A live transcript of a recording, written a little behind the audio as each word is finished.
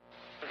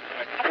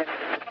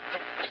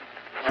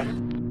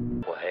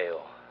Well,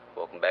 hell,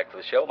 welcome back to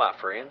the show, my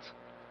friends.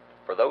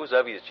 For those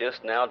of you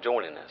just now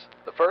joining us,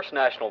 the First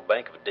National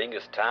Bank of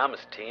Dingus time is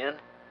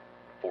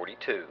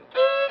 10:42.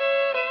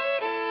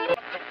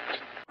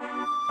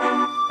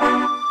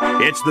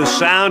 It's the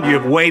sound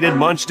you've waited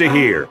months to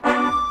hear.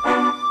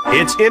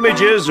 Its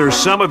images are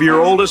some of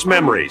your oldest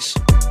memories.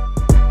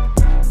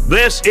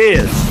 This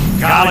is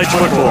college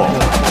football.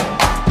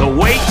 The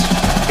wait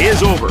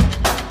is over.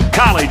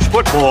 College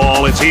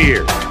football is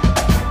here.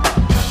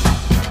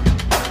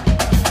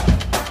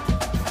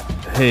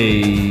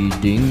 Hey,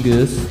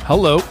 Dingus.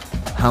 Hello.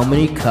 How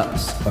many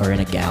cups are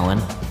in a gallon?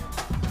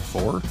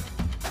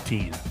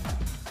 14.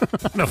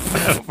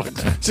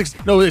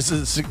 No, is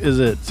it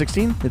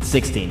 16? It's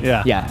 16.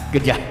 Yeah. Yeah,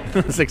 good job.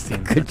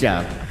 16. Good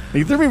job.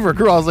 You threw me for a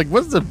curl. I was like,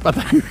 what's the...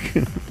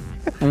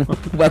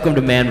 Welcome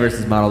to Man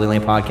vs. Model, the only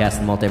podcast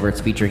in the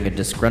multiverse featuring a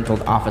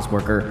disgruntled office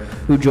worker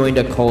who joined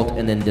a cult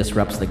and then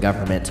disrupts the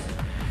government.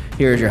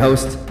 Here's your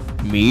host,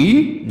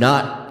 me,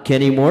 not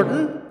Kenny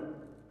Morton.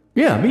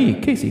 Yeah,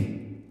 me, Casey.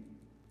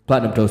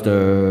 Platinum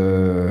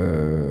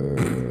Toaster.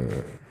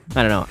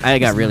 I don't know. I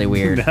got really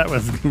weird. That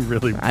was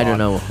really I don't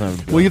know.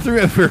 Well, you threw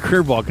it for a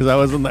curveball because I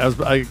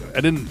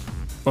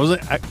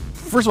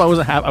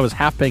was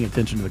half paying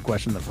attention to the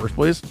question in the first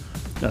place.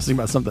 I was thinking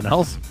about something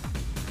else.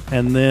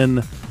 And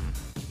then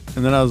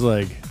I was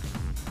like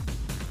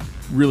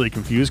really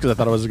confused because I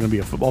thought it was going to be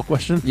a football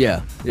question.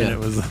 Yeah. And it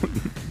was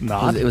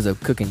not. It was a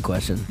cooking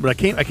question. But I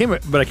came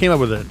up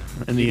with it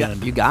in the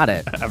end. You got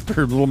it.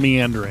 After a little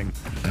meandering.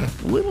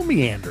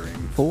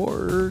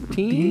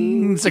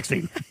 14?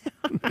 16.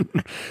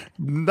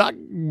 Not.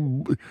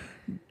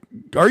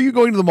 Are you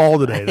going to the mall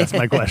today? That's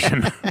my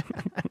question.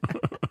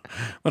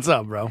 What's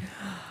up, bro?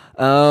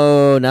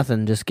 Oh,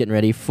 nothing. Just getting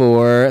ready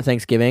for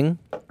Thanksgiving.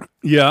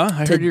 Yeah,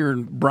 I heard you're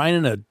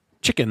brining a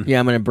chicken. Yeah,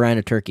 I'm going to brine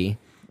a turkey.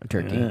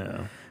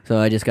 Yeah. So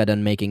I just got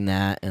done making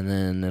that, and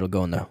then it'll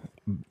go in the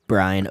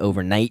brine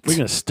overnight. What are you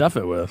going to stuff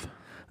it with?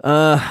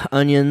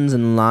 Onions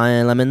and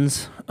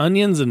lemons.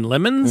 Onions and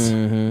lemons?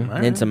 Mm-hmm.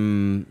 And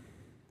some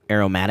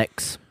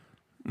aromatics.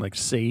 Like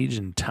sage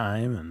and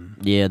thyme and...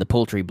 Yeah, the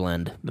poultry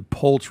blend. The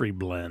poultry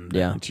blend.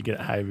 Yeah. That you get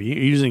at Hy-Vee. Are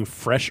you using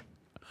fresh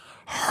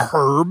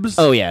herbs?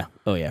 Oh, yeah.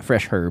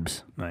 Fresh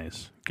herbs.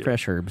 Nice. Good.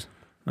 Fresh herbs.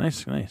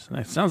 Nice.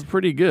 Sounds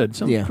pretty good.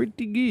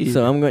 Pretty good.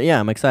 So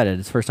I'm excited.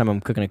 It's the first time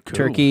I'm cooking a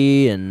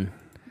turkey and...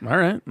 All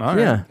right.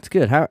 Yeah, it's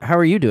good. How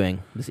are you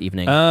doing this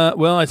evening?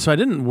 Well, so I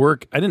didn't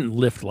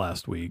lift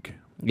last week.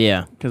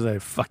 Yeah. Because I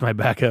fucked my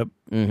back up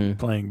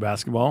playing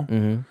basketball.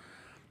 Mm-hmm.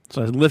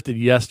 So I lifted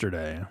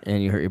yesterday.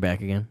 And you hurt your back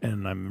again?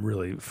 And I'm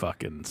really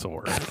fucking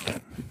sore.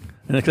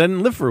 And I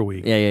didn't lift for a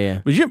week.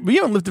 Yeah. But you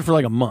haven't lifted for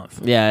like a month.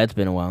 Yeah, it's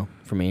been a while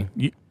for me.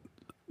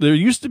 There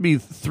used to be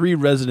 3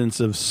 residents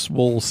of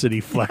Swole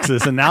City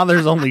Flexus, and now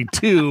there's only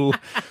 2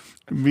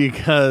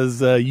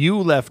 because you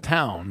left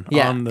town.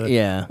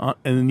 Yeah.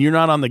 And you're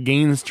not on the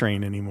Gaines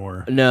train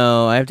anymore.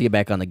 No, I have to get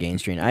back on the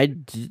Gaines train.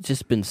 I've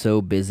just been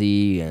so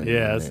busy. And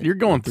you're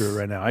going through it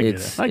right now. I get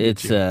it.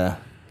 It's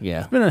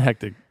been a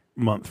hectic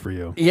month for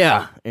you.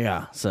 Yeah.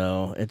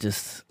 So it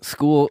just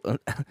school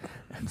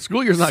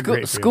year's not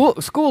great.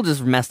 School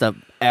just messed up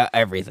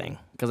everything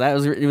because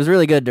it was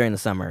really good during the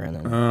summer and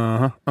then.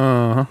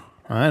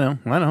 I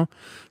know.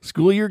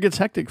 School year gets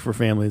hectic for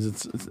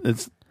families.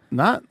 It's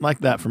not like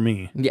that for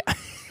me. Yeah.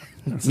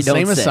 It's the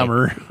same as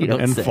summer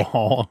and say.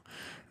 fall.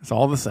 It's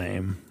all the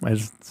same. I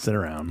just sit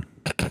around.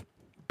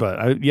 But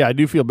I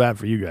do feel bad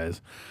for you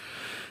guys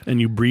and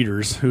you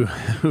breeders who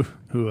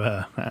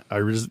are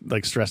just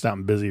like stressed out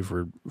and busy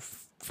for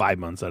 5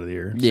 months out of the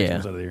year. 6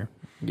 months out of the year.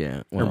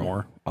 Yeah. Or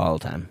more. All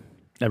the time.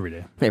 Every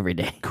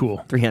day.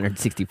 Cool.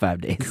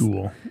 365 days.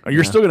 Cool.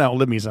 You're still going to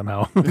outlive me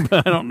somehow.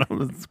 I don't know.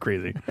 It's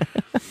crazy.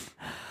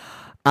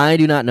 I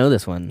do not know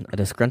this one. A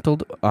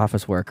disgruntled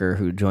office worker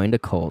who joined a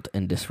cult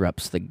and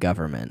disrupts the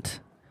government.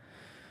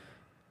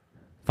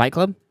 Fight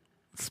Club?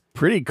 It's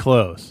pretty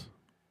close.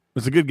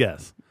 It's a good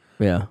guess.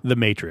 Yeah. The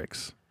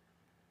Matrix.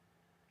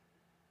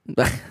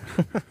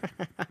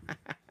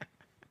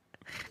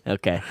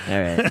 Okay.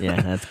 All right. Yeah,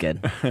 that's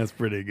good. That's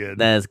pretty good.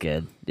 That's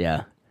good.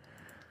 Yeah.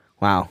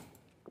 Wow.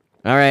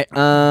 All right.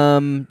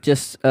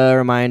 Just a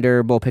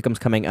reminder, Bull Pick'em's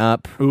coming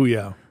up. Oh,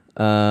 yeah.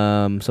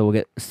 So we'll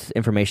get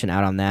information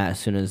out on that as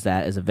soon as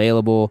that is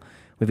available.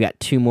 We've got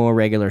 2 more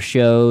regular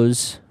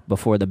shows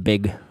before the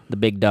big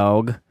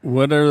dog.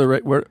 What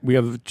are we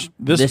have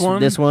this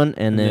one,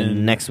 and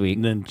then next week,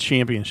 and then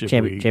championship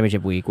week.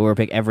 Championship week. We'll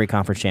pick every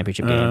conference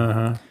championship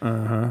game.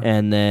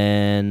 And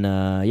then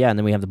and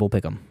then we have the Bull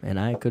Pick'em, and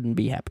I couldn't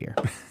be happier.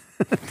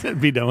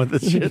 Be done with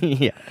this shit.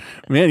 Yeah,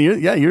 man.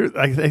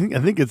 I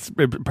think it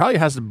probably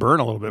has to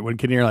burn a little bit when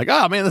you're like,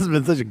 oh man, this has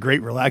been such a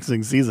great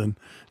relaxing season,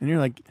 and you're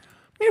like,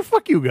 man,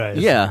 fuck you guys.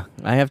 Yeah,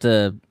 I have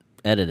to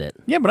edit it.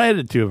 Yeah, but I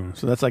edited 2 of them,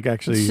 so that's like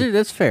actually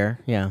that's fair.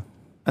 Yeah,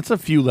 that's a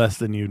few less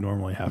than you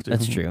normally have to.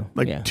 That's true.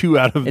 Like 2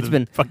 out of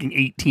been fucking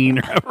 18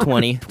 or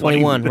 20,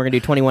 21. We're gonna do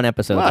 21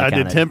 episodes. Wow, I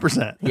did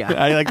 10%. Yeah,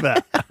 I like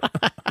that.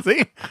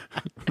 See,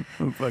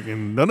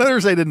 fucking don't ever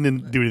say I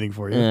didn't do anything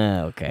for you.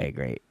 Okay,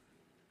 great.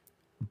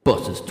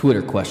 Bus's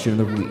Twitter question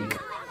of the week.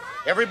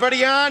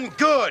 Everybody on?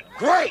 Good.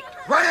 Great.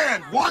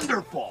 Grand.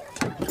 Wonderful.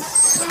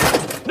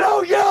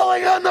 No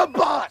yelling on the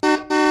butt.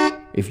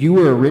 If you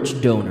were a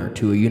rich donor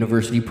to a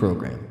university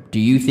program, do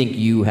you think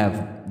you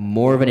have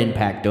more of an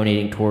impact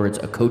donating towards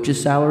a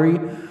coach's salary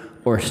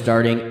or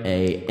starting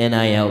a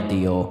NIL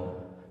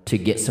deal to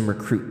get some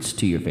recruits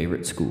to your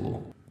favorite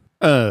school?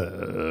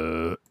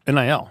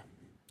 NIL.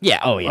 Yeah,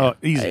 oh yeah. Oh,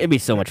 easy. It'd be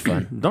so much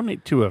fun.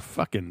 Donate to a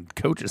fucking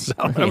coach's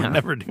salary. I would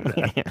never do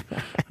that.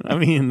 I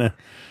mean,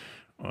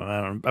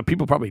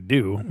 people probably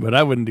do, but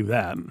I wouldn't do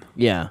that.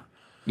 Yeah.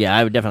 Yeah,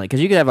 I would definitely,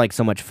 because you could have like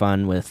so much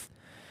fun with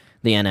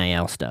the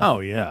NIL stuff.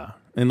 Oh, yeah.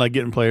 And like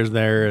getting players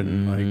there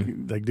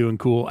and like doing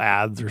cool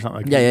ads or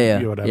something like that.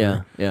 Yeah.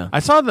 Whatever. Yeah. I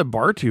saw the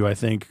Bartu, I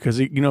think, because,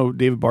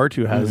 David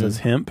Bartu has his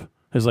hemp,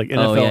 his like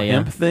NFL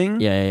hemp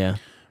thing. Yeah.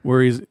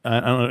 Where he's,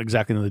 I don't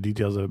exactly know the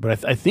details of it,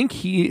 but I think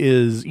he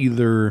is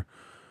either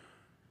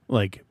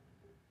like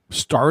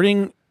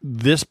starting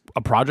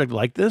a project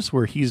like this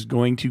where he's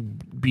going to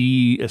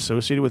be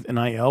associated with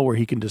NIL where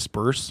he can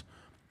disperse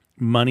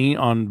money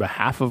on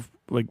behalf of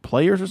like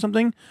players or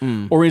something,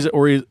 or he's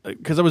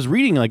because I was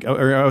reading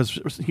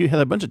he had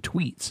a bunch of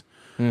tweets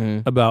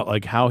about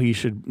like how they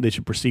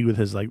should proceed with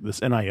his like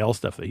this NIL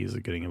stuff that he's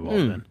getting involved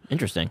in.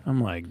 Interesting. I'm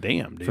like,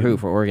 damn, dude. For who?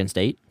 For Oregon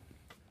State?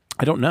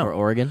 I don't know. Or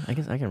Oregon? I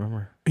guess I can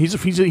remember. He's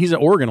an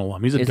Oregon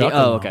alum. He's a Duck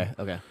alum.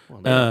 Okay.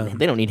 Well,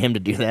 they don't need him to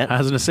do that. I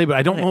was going to say, but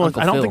I don't know.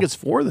 I don't think it's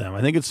for them.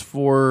 I think it's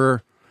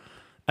for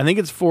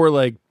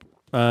like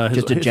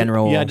just a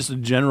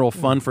general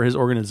fund for his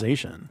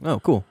organization. Oh,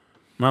 cool.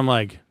 And I'm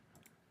like,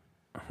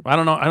 I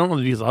don't know. I don't know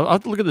the details. I'll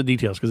have to look at the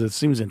details because it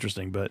seems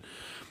interesting. But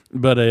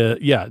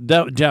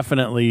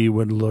definitely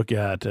would look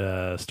at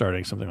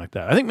starting something like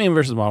that. I think Man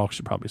versus Model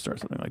should probably start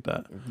something like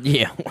that.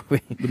 Yeah,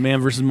 the Man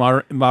versus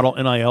Model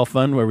NIL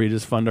fund, where we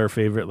just fund our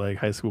favorite like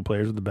high school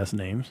players with the best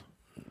names.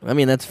 I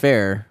mean, that's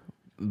fair,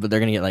 but they're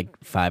gonna get like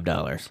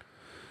 $5.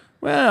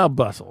 Well,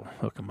 Bus will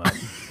hook them up.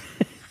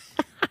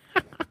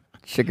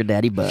 Sugar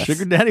Daddy Bus.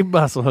 Sugar Daddy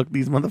Bus will hook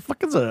these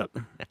motherfuckers up.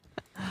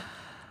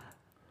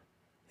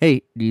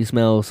 Hey, do you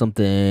smell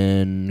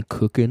something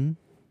cooking?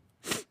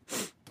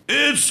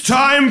 It's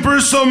time for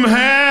some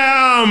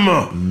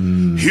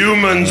ham!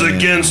 Humans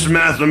against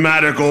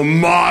mathematical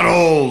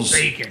models!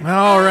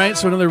 All right,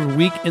 so another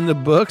week in the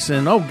books,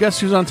 and guess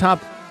who's on top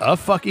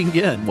fucking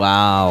again?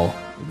 Wow.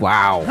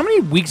 How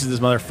many weeks has this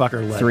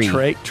motherfucker led?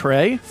 3.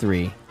 Trey?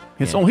 3.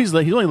 He's only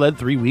led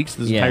 3 weeks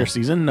this entire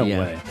season? No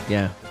way.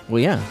 Yeah.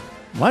 Well, yeah.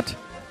 What?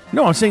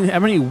 No, I'm saying how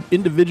many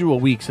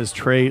individual weeks has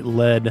Trey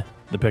led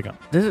the pickup?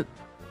 This is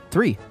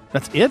 3.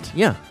 That's it?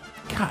 Yeah.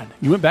 God,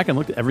 you went back and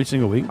looked at every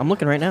single week? I'm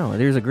looking right now.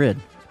 There's a grid.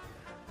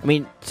 I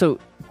mean, so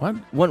what?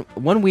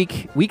 One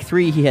week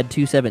 3, he had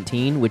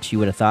 217, which you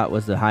would have thought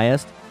was the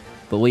highest,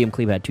 but William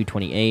Klebe had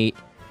 228,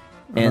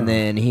 and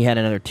then he had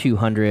another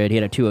 200. He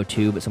had a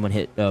 202, but someone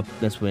hit.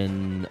 That's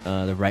when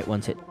the right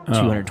ones hit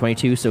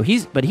 222. So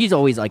he's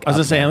always like. I was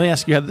gonna say, let me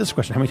ask you this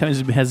question: how many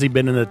times has he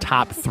been in the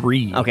top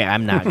 3? Okay,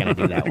 I'm not gonna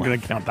do that one. You're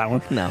gonna count that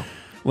one? No.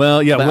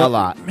 Well, yeah, a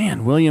lot.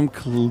 Man, William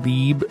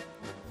Klebe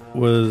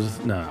was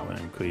not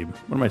William Klebe.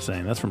 What am I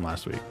saying? That's from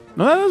last week.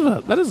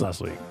 No, that is last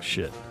week.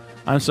 Shit,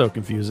 I'm so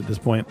confused at this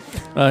point.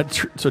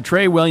 So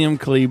Trey, William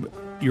Klebe,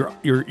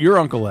 your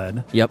Uncle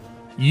Ed. Yep.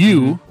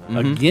 You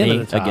again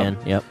at the top. Again.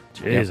 Yep.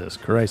 Jesus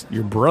Christ,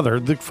 your brother,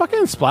 the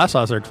fucking Splash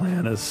Saucer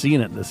clan has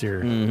seen it this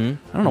year. I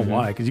don't know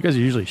why, because you guys are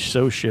usually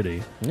so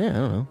shitty. Yeah, I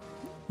don't know.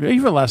 Yeah,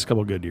 you've had the last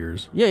couple good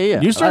years. Yeah.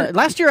 You start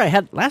last year.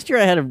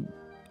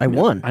 I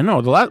won. I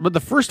know but the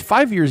first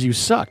 5 years you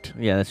sucked.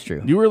 Yeah, that's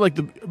true. You were like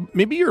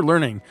maybe you're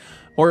learning,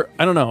 or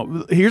I don't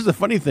know. Here's the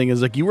funny thing: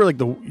 is like you were like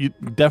you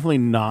definitely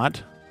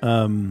not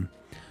the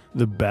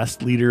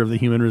best leader of the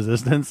human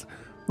resistance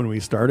when we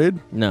started.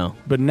 No,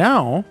 but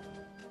now,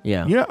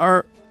 yeah, you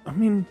are. I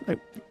mean, I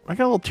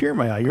got a little tear in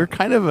my eye. You're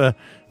kind of a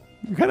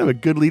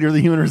good leader of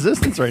the human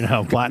resistance right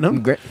now,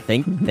 Platinum. Great.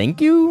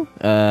 Thank you.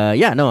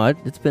 Yeah, no,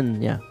 it's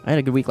been I had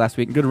a good week last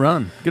week. Good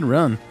run.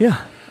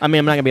 Yeah. I mean,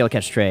 I'm not gonna be able to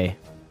catch Trey.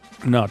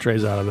 No,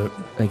 Trey's out of it.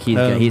 Like he's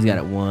got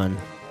it won.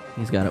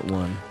 He's got it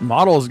won.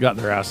 Models got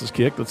their asses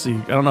kicked. Let's see.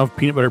 I don't know if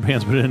Peanut Butter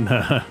Pants put in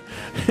if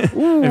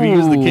he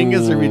used the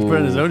Kingus or if he put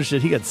in his own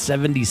shit. He got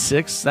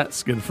 76.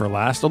 That's good for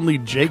last. Only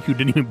Jake, who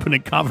didn't even put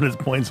in confidence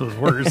points, was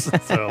worse.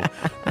 So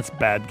that's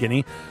bad,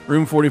 Kenny.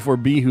 Room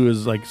 44B, who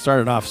is like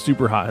started off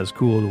super hot, has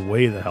cooled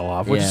way the hell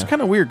off, which is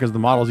kind of weird because the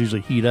models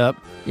usually heat up.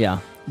 Yeah.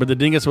 But the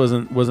Dingus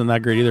wasn't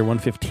that great either.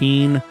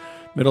 115,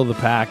 middle of the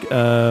pack.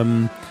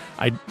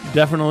 I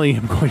definitely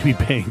am going to be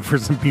paying for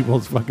some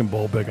people's fucking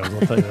bowl pickups.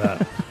 I'll tell you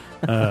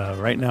that.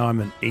 Right now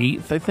I'm in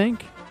 8th, I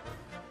think.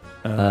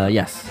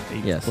 Yes.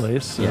 8th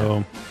place.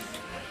 So,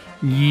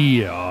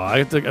 yeah, I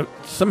have to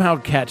somehow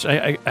catch.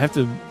 I have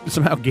to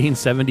somehow gain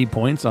 70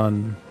 points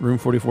on Room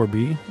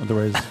 44B.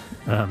 Otherwise,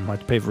 I have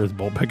to pay for his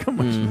bowl pickup,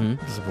 which is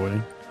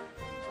disappointing.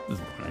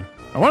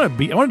 I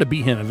wanted to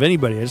beat him. If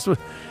anybody, I just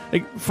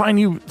fine.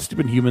 You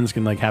stupid humans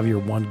can have your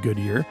one good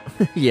year.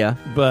 Yeah.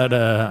 But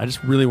I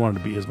just really wanted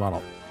to beat his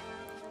model.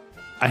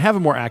 I have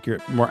a more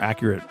accurate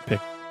pick.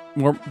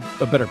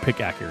 A better pick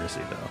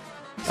accuracy,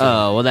 though. So,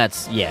 oh, well,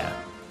 that's, yeah.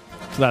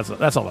 So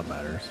that's all that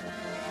matters.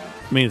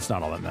 I mean, it's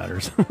not all that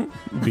matters.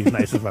 It'd be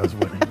nice if I was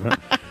winning, but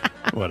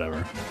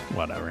whatever.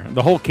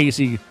 The whole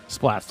Casey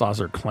Splat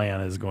Saucer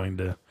clan is going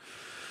to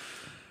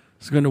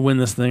win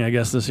this thing, I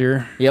guess, this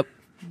year. Yep.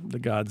 The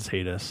gods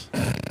hate us.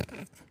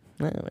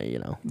 Well, you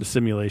know. The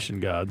simulation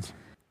gods.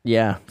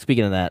 Yeah.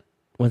 Speaking of that,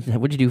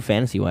 what'd you do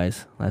fantasy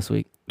wise last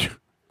week?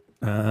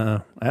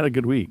 I had a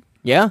good week.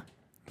 Yeah.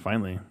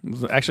 Finally, it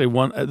was actually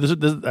one.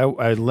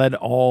 I led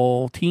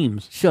all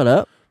teams Shut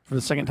up. for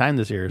the second time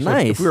this year. So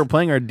Nice. if we were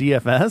playing our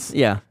DFS,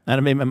 Yeah. I'd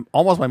have made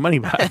almost my money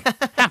back,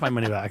 half my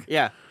money back.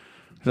 Yeah.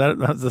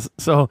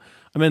 So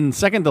I'm in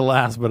second to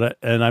last, but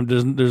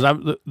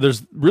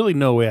there's really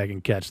no way I can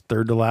catch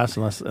third to last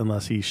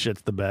unless he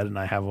shits the bed and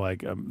I have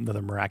like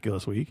another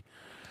miraculous week.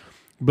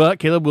 But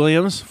Caleb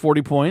Williams,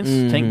 40 points.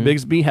 Tank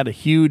Bigsby had a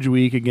huge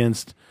week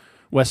against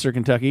Western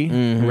Kentucky.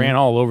 Ran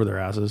all over their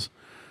asses.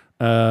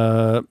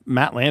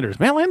 Matt Landers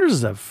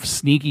is a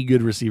sneaky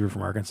good receiver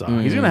from Arkansas.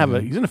 He's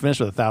gonna finish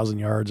with 1,000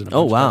 yards and a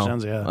bunch of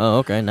touchdowns. Yeah. Oh,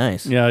 okay,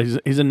 nice. Yeah,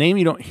 he's a name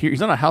you don't hear.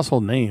 He's not a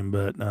household name,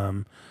 but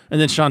and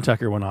then Sean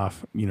Tucker went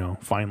off,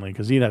 finally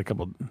because he had a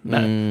couple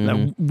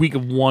that week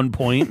of 1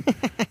 point.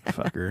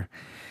 Fucker.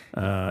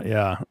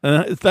 Yeah,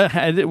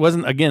 it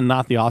wasn't again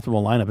not the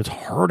optimal lineup. It's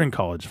hard in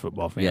college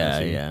football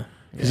fantasy. Yeah.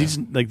 Because he's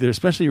like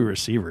especially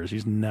receivers.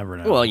 He's never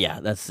know. Well, yeah,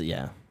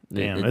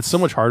 Damn, it's so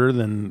much harder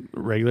than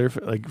regular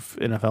like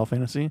NFL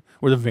fantasy,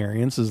 where the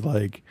variance is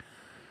like,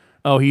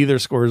 he either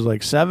scores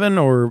like 7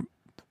 or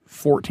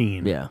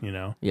 14. Yeah.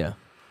 Yeah.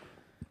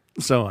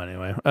 So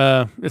anyway,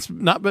 it's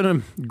not been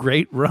a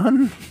great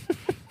run.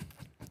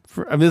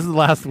 This is the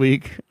last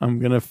week. I'm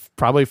gonna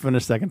probably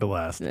finish second to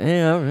last.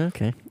 Yeah.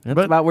 Okay. That's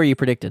about where you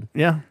predicted.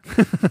 Yeah,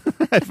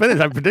 I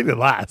predicted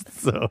last,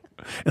 so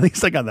at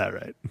least I got that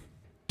right.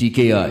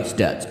 DKI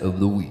stats of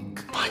the week.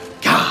 My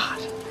God.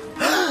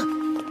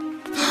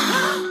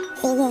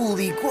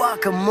 Holy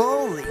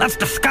guacamole. That's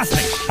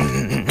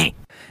disgusting.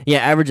 Yeah,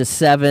 average of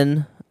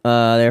 7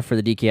 there for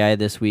the DKI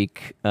this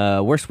week.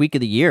 Worst week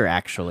of the year,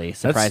 actually,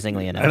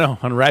 surprisingly enough. I know,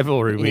 on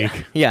rivalry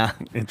week. Yeah.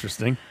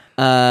 Interesting.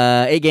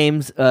 8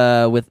 games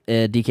with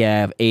a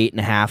DKI of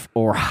 8.5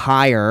 or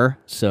higher.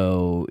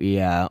 So,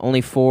 yeah,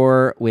 only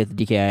 4 with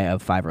DKI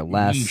of 5 or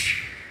less.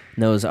 Yeesh.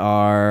 Those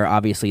are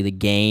obviously the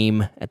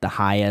game at the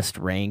highest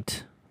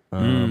ranked.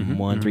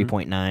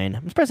 3.9.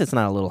 I'm surprised it's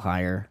not a little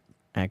higher,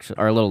 actually,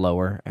 or a little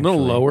lower. Actually. A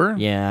little lower?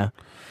 Yeah.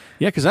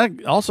 Yeah, because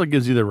that also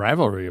gives you the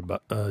rivalry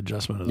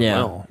adjustment as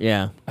well.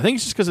 Yeah. I think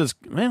it's just because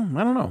I don't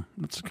know.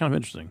 It's kind of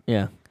interesting.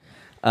 Yeah.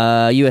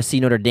 USC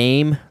Notre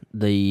Dame,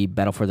 the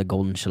battle for the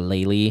Golden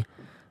Shillelagh,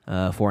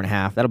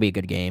 4.5. That'll be a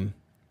good game.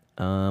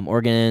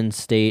 Oregon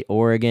State,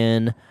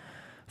 Oregon,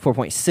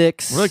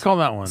 4.6. What do they call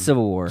that one?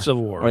 Civil War. Or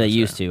they that's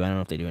used right. to. I don't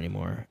know if they do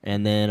anymore.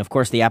 And then, of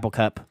course, the Apple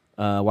Cup,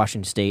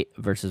 Washington State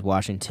versus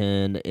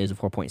Washington is a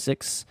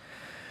 4.6.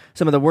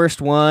 Some of the worst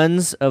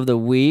ones of the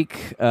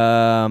week.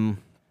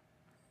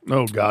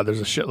 Oh, God,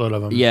 there's a shitload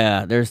of them.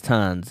 Yeah, there's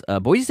tons.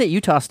 Boise State,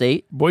 Utah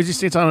State. Boise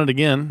State's on it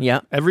again.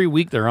 Yeah. Every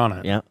week they're on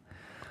it. Yeah.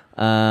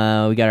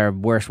 We got our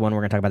worst one.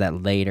 We're going to talk about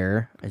that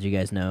later, as you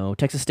guys know.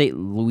 Texas State,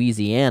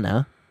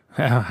 Louisiana.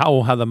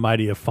 How the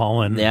mighty have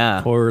fallen.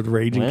 Yeah. Poor the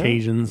Raging Well,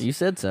 Cajuns. You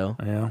said so.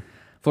 Yeah.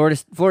 Florida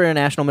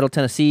International, Middle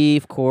Tennessee,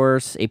 of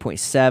course,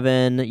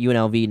 8.7.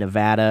 UNLV,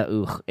 Nevada,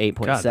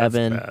 8.7. God, that's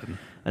bad.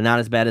 Not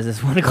as bad as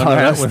this one.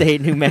 Colorado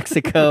State, New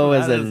Mexico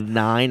is a is-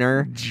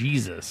 9er.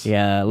 Jesus.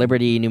 Yeah,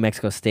 Liberty, New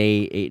Mexico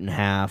State,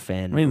 8.5.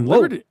 And I mean,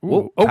 Liberty.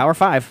 Whoa, Oh. Power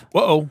 5.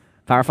 Uh-oh.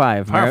 Power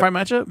 5. Power 5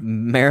 matchup?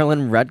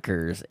 Maryland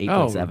Rutgers,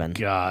 8.7. Oh,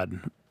 God.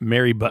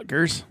 Mary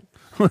Butkers?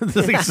 This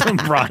is like some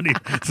brawny,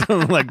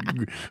 some like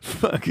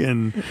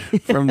fucking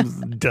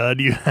from dud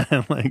you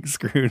had like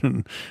screwed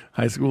in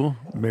high school.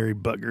 Mary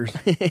Butkers.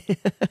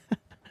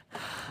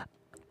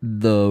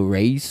 The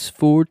Race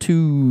for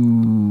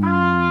 2.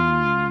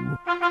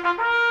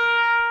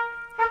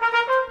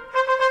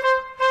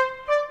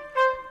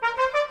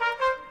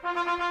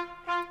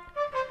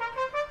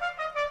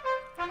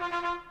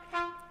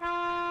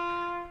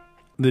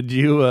 Did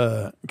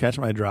you catch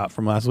my drop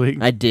from last week?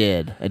 I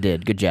did.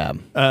 Good job.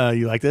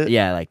 You liked it?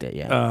 Yeah, I liked it.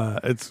 Yeah.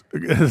 It's a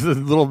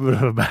little bit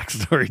of a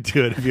backstory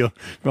to it if you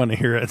want to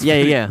hear it. It's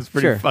Yeah. It's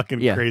pretty Sure.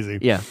 fucking Yeah. crazy.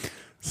 Yeah.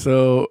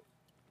 So,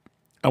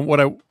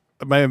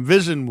 my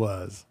vision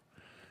was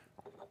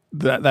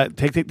that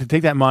take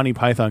that Monty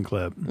Python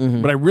clip,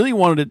 but I really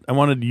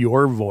wanted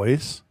your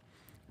voice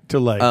to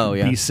like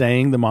be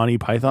saying the Monty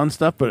Python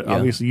stuff, but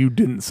obviously you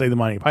didn't say the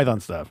Monty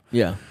Python stuff.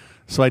 Yeah.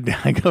 So I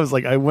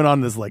went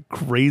on this like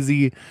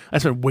crazy. I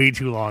spent way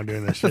too long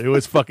doing this shit. It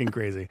was fucking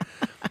crazy.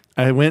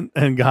 I went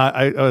and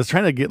I was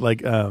trying to get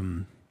like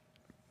some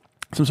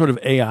sort of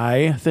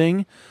AI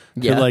thing.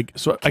 Yeah.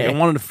 I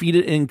wanted to feed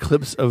it in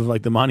clips of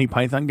like the Monty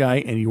Python guy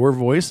and your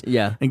voice.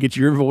 Yeah. And get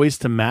your voice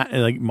to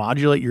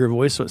modulate your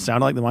voice so it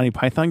sounded like the Monty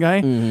Python guy,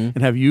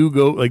 and have you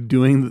go like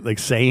doing like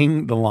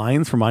saying the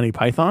lines from Monty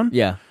Python.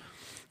 Yeah.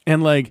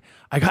 And like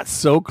I got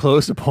so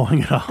close to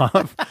pulling it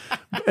off,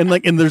 and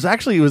there's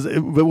actually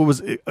what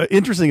was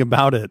interesting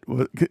about it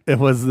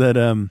was that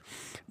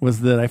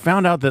I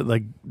found out that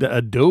like the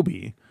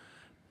Adobe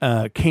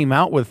came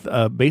out with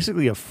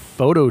basically a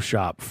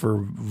Photoshop for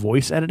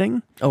voice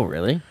editing, Oh,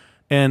 really?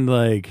 and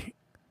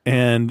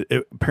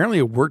apparently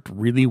it worked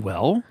really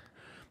well.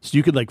 So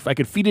you could I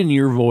could feed in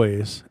your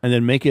voice and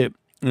then make it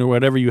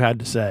whatever you had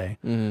to say,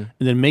 and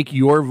then make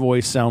your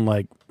voice sound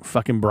like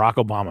fucking Barack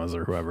Obama's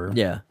or whoever.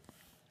 Yeah.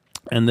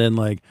 And then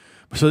I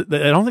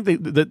don't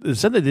think they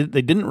said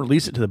they didn't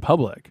release it to the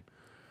public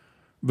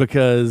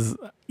because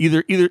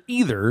either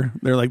they're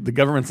like, the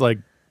government's like,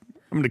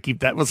 I'm going to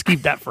keep that. Let's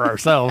keep that for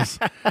ourselves.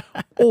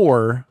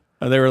 Or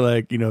they were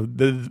like,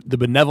 the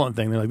benevolent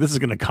thing. They're like, this is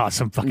going to cause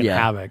some fucking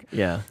havoc.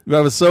 Yeah. But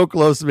I was so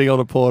close to being able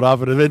to pull it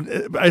off.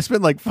 And I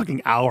spent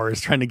fucking hours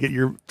trying to get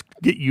you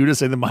to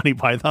say the Monty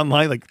Python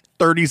line,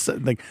 30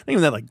 seconds, not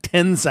even that,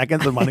 10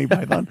 seconds of Monty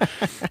Python.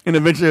 And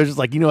eventually I was just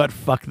like, you know what?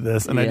 Fuck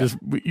this. And I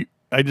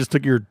just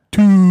took your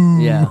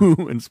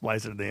two and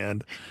spliced it at the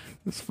end.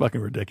 It's fucking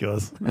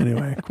ridiculous.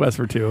 Anyway, Quest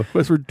for Two.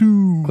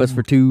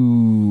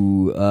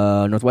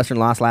 Northwestern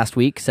lost last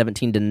week,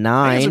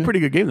 17-9. It's a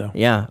pretty good game though.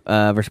 Yeah,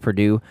 versus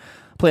Purdue.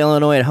 Play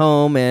Illinois at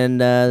home, and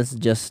it's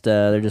just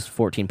they're just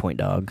 14-point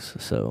dogs.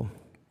 So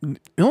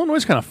Illinois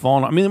is kind of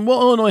fallen. I mean,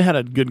 Illinois had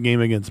a good game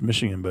against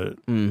Michigan, but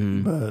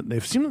they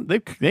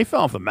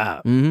fell off the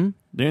map. Mm-hmm.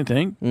 Do you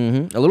think?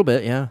 Mm-hmm. A little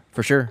bit, yeah,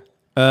 for sure.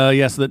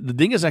 Yes, the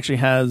Dingus actually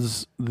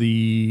has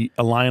the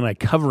Illini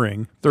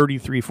covering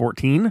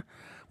 33-14,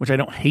 which I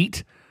don't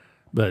hate,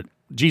 but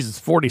Jesus,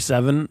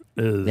 47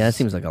 is... Yeah, that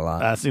seems like a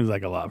lot. That seems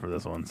like a lot for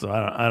this one, so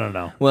I don't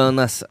know. Well,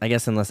 unless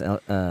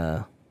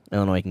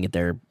Illinois can get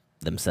there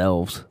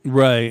themselves.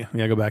 Right.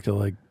 Yeah, go back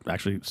to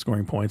actually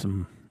scoring points,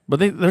 but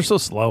they're so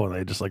slow and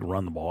they just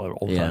run the ball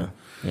all the time.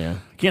 Yeah.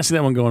 Can't see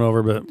that one going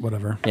over, but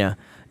whatever. Yeah.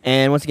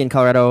 And once again,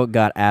 Colorado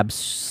got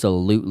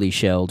absolutely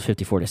shelled,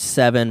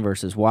 54-7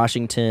 versus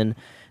Washington.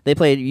 They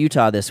played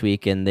Utah this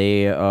week, and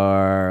they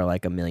are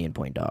like 1 million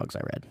point dogs,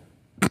 I read.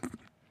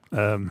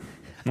 Well,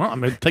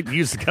 I'm going to take the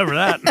use to cover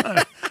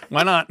that.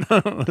 Why not?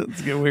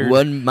 Let's get weird.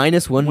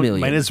 Minus 1 million.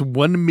 Minus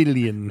 1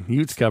 million.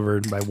 Utes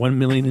covered by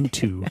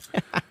 1,000,002.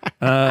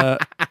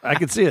 I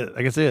could see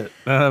it.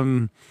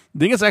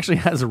 Dingus actually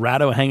has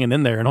Rado hanging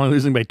in there and only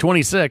losing by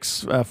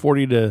 26,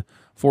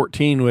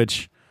 40-14,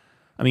 which,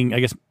 I mean, I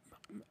guess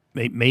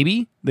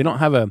maybe they don't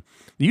have the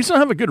Utes don't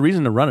have a good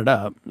reason to run it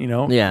up,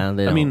 Yeah,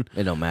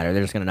 it don't matter.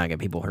 They're just going to not get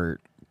people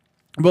hurt.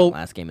 Well,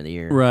 last game of the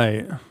year.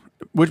 Right.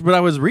 But I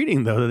was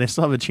reading though that they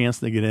still have a chance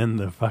to get in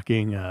the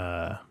fucking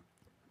the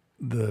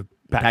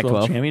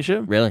Pac-12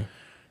 championship. Really?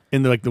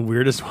 In the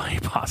weirdest way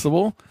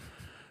possible.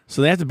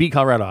 So they have to beat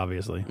Colorado,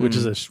 obviously, which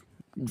is a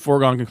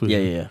foregone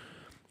conclusion. Yeah.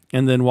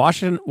 And then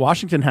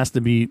Washington has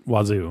to beat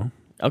Wazoo.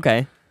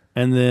 Okay.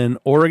 And then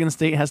Oregon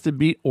State has to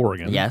beat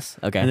Oregon. Yes.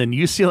 Okay. And then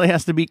UCLA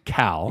has to beat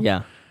Cal.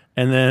 Yeah.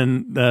 And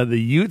then the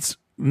Utes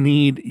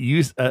need a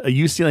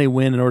UCLA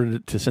win in order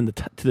to send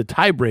to the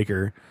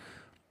tiebreaker,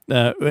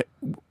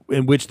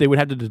 in which they would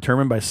have to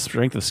determine by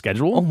strength of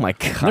schedule. Oh my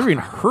god! I've never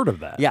even heard of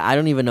that. Yeah, I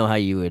don't even know how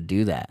you would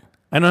do that.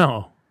 I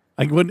know.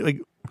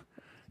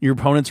 Your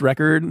opponent's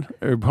record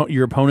or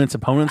your opponent's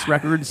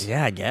records.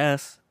 Yeah, I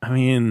guess. I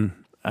mean,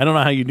 I don't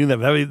know how you do that.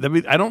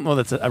 But I don't know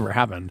that's ever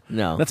happened.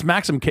 No, that's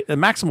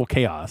maximal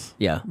chaos.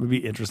 Yeah, it would be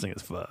interesting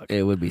as fuck.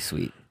 It would be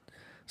sweet.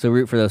 So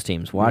root for those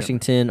teams: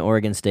 Washington,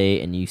 Oregon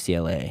State, and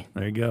UCLA.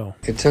 There you go.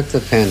 It took the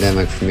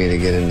pandemic for me to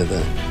get into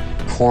the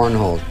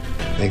cornhole.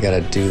 They got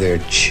to do their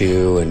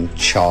chew and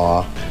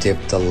chaw, dip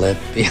the lip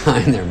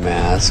behind their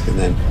mask, and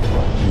then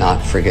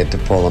not forget to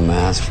pull the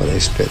mask before they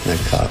spit in the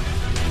cup.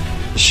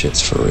 This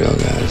shit's for real,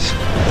 guys.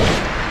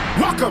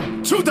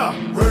 Welcome to the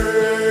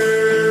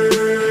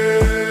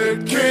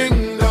Red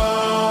Kingdom.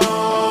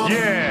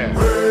 Yeah.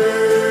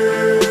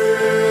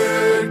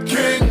 Red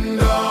Kingdom.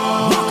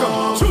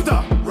 Welcome to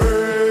the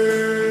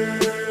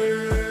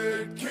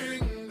Red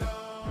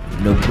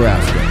Kingdom.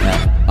 Nebraska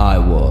at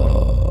Iowa.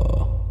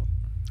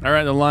 All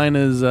right, the line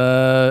is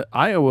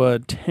Iowa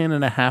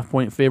 10.5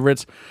 point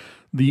favorites.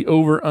 The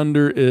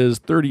over/under is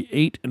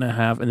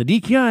 38.5, and the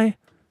DKI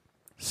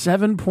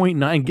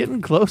 7.9,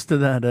 getting close to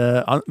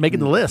that, making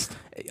the list.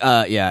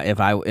 Yeah.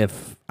 If I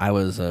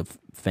wasn't a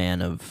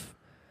fan of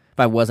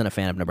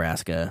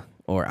Nebraska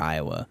or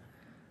Iowa,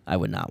 I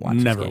would not watch.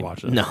 Never this game.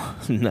 watch it. No.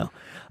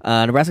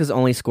 Nebraska's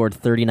only scored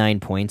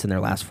 39 points in their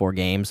last 4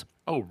 games.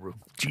 Oh,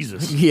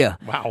 Jesus. Yeah.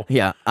 Wow.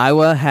 Yeah.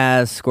 Iowa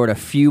has scored a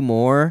few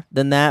more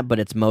than that, but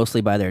it's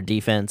mostly by their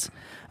defense.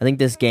 I think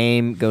this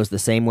game goes the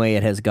same way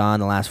it has gone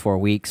the last 4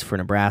 weeks for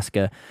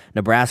Nebraska.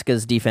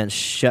 Nebraska's defense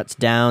shuts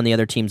down the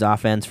other team's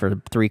offense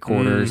for 3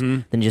 quarters,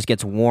 then just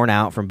gets worn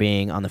out from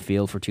being on the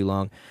field for too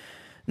long.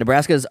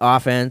 Nebraska's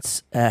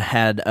offense only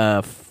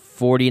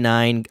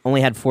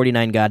had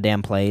 49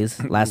 goddamn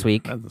plays last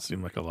week. That doesn't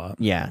seem like a lot.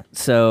 Yeah.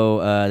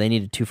 So they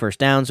needed 2 first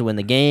downs to win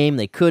the game.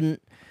 They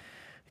couldn't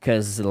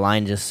because the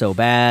line is just so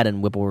bad,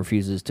 and Whipple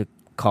refuses to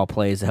call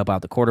plays to help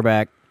out the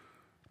quarterback.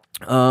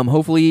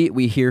 Hopefully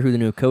we hear who the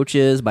new coach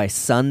is by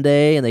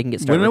Sunday, and they can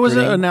get started. When was it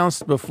recruiting.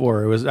 announced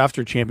before? It was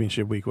after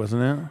championship week,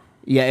 wasn't it?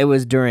 Yeah, it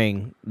was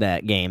during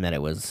that game that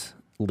it was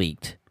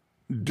leaked.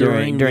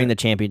 During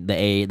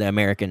the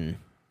American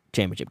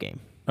championship game.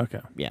 Okay.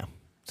 Yeah.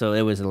 So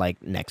it was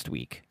like next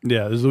week.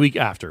 Yeah, it was the week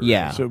after. Right?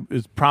 Yeah. So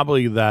it's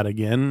probably that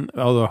again.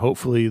 Although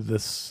hopefully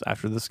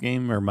after this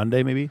game or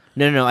Monday maybe.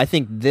 No. I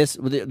think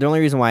the only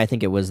reason why I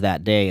think it was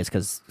that day is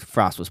because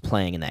Frost was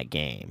playing in that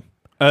game.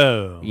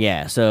 Oh.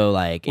 Yeah. So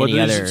like So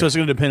other. So it's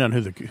going to depend on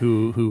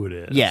who it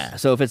is. Yeah.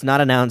 So if it's not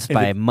announced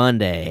by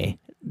Monday,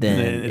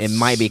 then it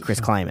might be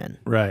Chris Kleiman.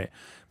 Right.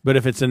 But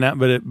if it's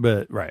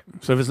right.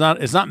 So if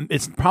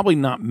it's probably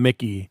not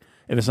Mickey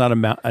if it's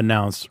not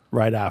announced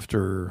right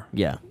after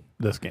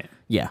this game.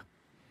 Yeah.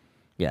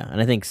 Yeah. And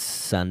I think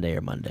Sunday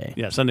or Monday.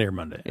 Yeah, Sunday or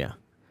Monday. Yeah.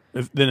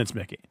 Then it's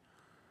Mickey.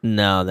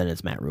 No, then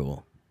it's Matt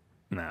Rule.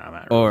 Nah,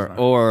 Matt Rule's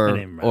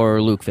not.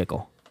 Or Luke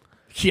Fickle.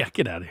 Yeah,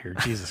 get out of here.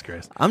 Jesus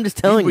Christ. I'm just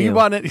telling you. You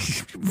bought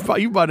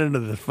into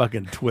the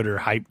fucking Twitter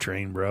hype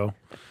train, bro.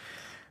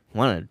 I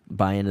want to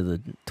buy into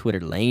the Twitter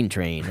lane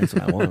train. That's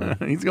what I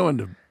want. He's going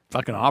to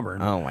fucking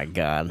Auburn. Oh my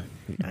God.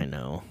 I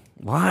know.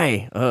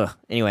 Why? Ugh.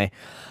 Anyway.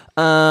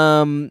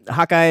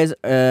 Hawkeyes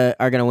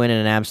are going to win in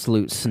an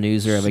absolute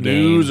snoozer of a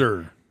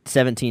game.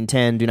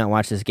 17-10. Do not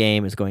watch this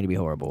game. It's going to be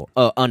horrible.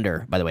 Oh,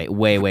 under, by the way.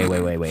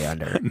 Way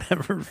under.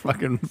 Never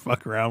fucking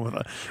fuck around with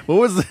it. What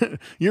was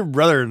your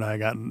brother and I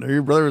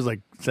your brother was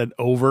said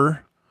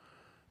over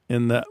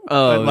in the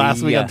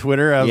last week on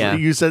Twitter.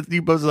 You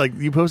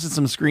posted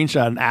some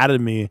screenshot and added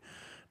me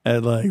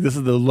at this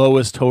is the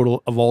lowest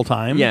total of all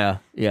time. Yeah.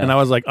 And I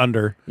was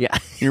under. Yeah.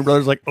 Your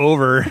brother's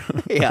over.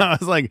 Yeah. I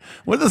was like,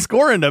 what did the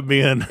score end up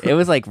being? It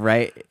was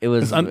right. It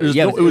was.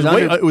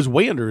 It was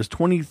way under. It was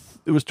 20.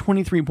 It was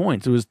 23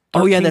 points. It was.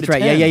 Oh yeah, that's right.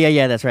 10.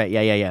 Yeah. That's right.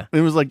 Yeah.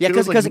 It was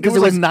it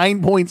was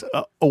 9 points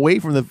away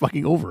from the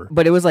fucking over.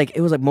 But it was like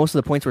most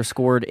of the points were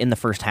scored in the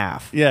first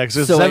half. Yeah,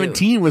 because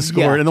 17 was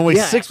scored, and only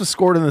 6 was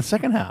scored in the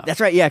second half.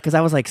 That's right. Yeah, because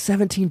I was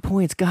 17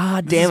 points.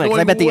 God damn it! Because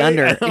I bet the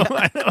under.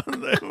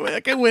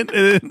 I went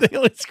and they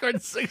only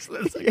scored 6 in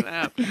the second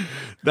half.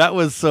 That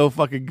was so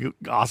fucking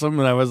awesome,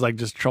 and I was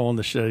just trolling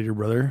the shit out of your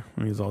brother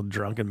when he was all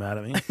drunk and mad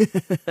at me.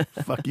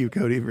 Fuck you,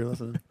 Cody, if you're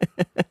listening.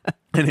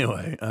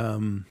 Anyway,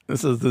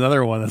 this is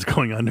another one that's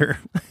going under.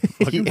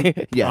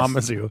 Yes.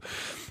 Promise you.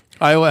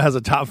 Iowa has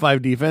a top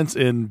 5 defense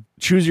in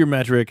choose your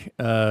metric,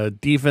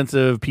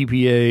 defensive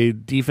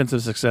PPA,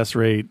 defensive success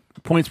rate,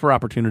 points per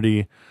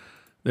opportunity.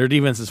 Their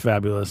defense is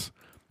fabulous.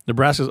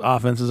 Nebraska's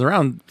offense is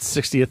around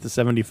 60th to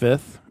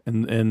 75th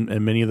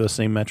in many of those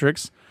same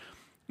metrics.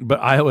 But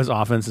Iowa's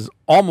offense is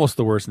almost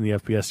the worst in the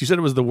FBS. You said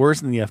it was the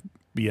worst in the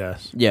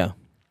FBS. Yeah.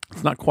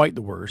 It's not quite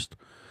the worst.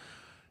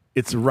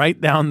 It's right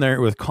down there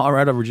with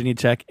Colorado, Virginia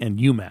Tech, and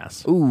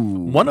UMass. Ooh.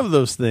 One of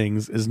those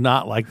things is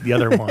not like the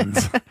other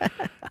ones.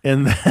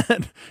 And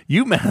that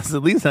UMass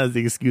at least has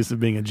the excuse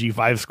of being a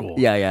G5 school.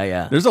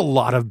 Yeah. There's a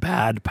lot of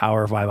bad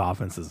Power 5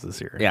 offenses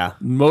this year. Yeah. I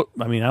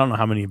don't know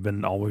how many have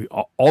been all the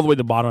way to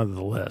the bottom of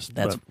the list.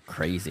 That's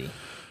crazy.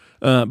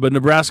 But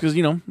Nebraska's,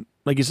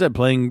 like you said,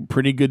 playing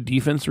pretty good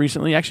defense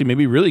recently. Actually,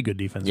 maybe really good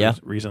defense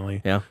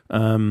recently. Yeah.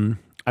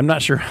 I'm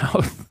not sure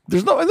how.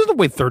 There's no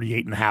way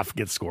 38.5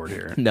 gets scored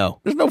here. No.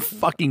 There's no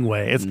fucking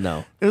way.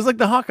 No. It was like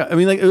the Hawkeye. I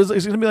mean, it's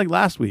going to be like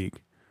last week.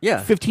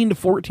 Yeah.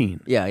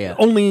 15-14. Yeah.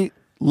 Only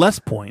less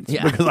points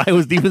because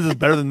Iowa's defense is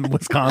better than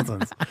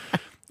Wisconsin's.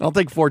 I'll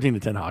take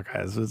 14-10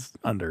 Hawkeyes. It's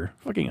under.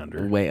 Fucking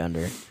under. Way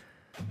under.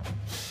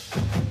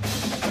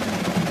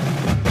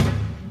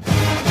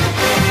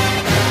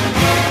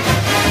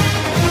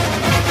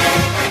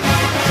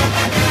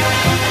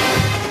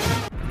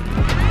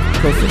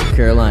 Coastal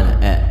Carolina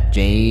at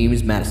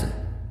James Madison.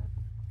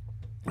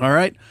 All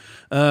right.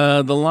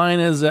 The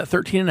line is at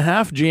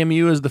 13.5.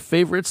 JMU is the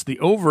favorites. The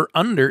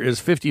over-under is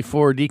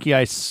 54.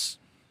 DKI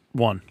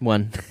One.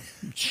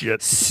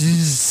 Shit.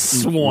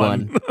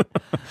 One.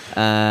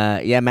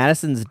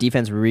 Madison's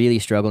defense really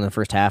struggled in the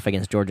first half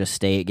against Georgia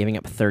State, giving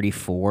up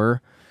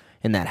 34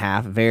 in that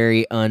half.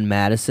 Very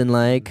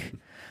un-Madison-like.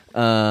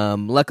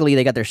 Luckily,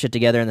 they got their shit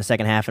together in the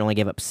second half and only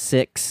gave up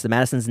 6. The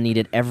Madisons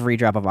needed every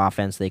drop of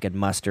offense they could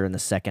muster in the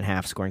second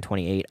half, scoring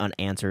 28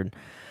 unanswered.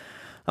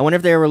 I wonder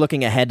if they were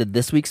looking ahead to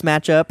this week's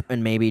matchup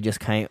and maybe just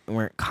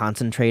weren't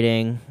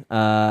concentrating.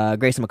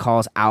 Grayson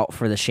McCall's out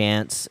for the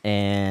Chants,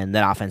 and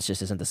that offense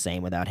just isn't the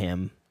same without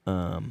him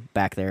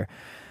back there.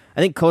 I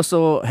think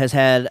Coastal has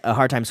had a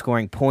hard time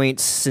scoring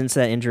points since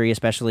that injury,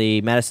 especially.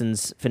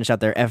 Madison's finished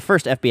out their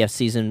first FBS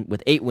season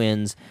with 8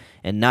 wins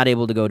and not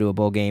able to go to a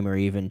bowl game or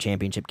even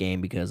championship game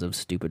because of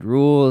stupid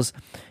rules.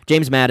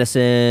 James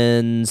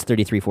Madison's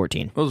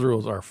 33-14. Those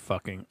rules are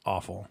fucking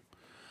awful.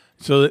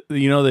 So,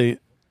 they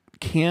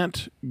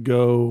can't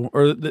go,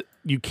 or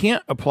you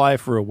can't apply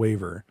for a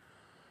waiver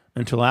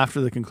until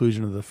after the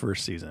conclusion of the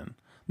first season.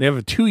 They have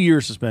a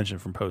 2-year suspension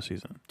from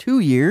postseason.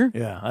 2-year?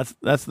 Yeah,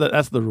 that's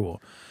the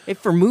rule.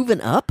 For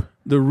moving up?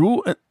 The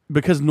rule,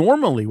 because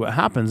normally what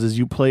happens is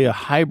you play a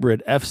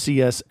hybrid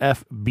FCS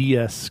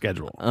FBS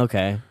schedule.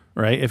 Okay.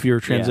 Right, if you're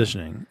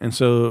transitioning, and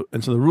so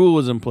the rule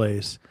was in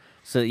place.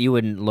 So you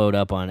wouldn't load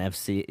up on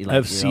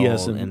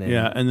FCS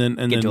and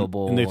then get to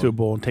a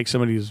bowl and take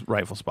somebody's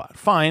rightful spot.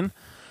 Fine,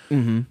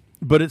 mm-hmm.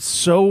 But the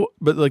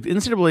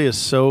NCAA is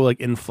so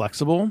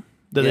inflexible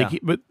that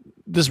but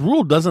this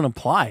rule doesn't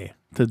apply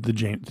to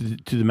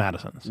the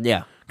Madisons.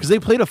 Yeah. Because they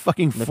played a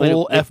fucking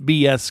full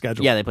FBS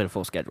schedule. Yeah, they played a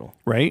full schedule.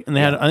 Right? And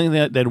they had, I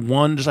think they had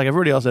one, just like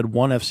everybody else, had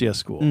one FCS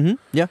school. Mm-hmm.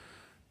 Yeah.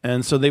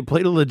 And so they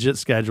played a legit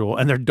schedule,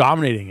 and they're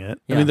dominating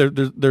it. Yeah. I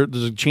mean,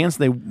 there's a chance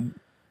they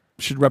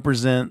should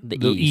represent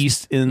the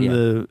East in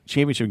the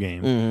championship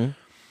game. Mm-hmm.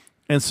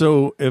 And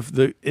so if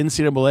the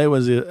NCAA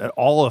was at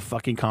all a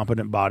fucking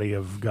competent body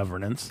of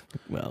governance,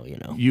 well,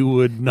 you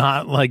would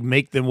not like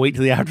make them wait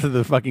till after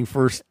the fucking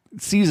first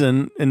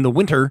season in the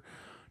winter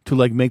to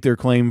like make their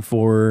claim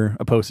for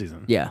a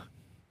postseason. Yeah.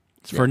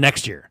 For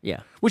next year.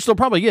 Yeah. Which they'll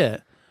probably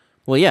get.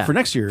 Well, yeah. For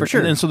next year. For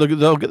sure. And so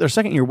they'll get their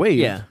second year waived.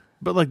 Yeah.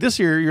 But like this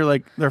year, you're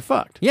like, they're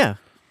fucked. Yeah.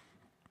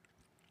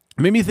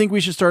 Made me think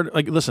we should start,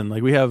 like, listen,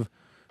 like we have,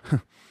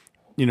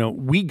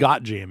 we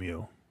got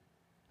JMU.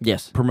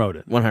 Yes.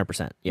 Promoted.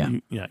 100%. Yeah.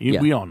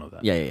 We all know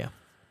that. Yeah.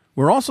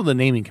 We're also the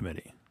naming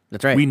committee.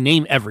 That's right. We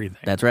name everything.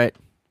 That's right.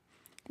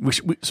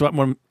 So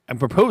I'm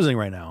proposing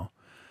right now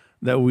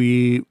that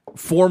we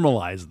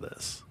formalize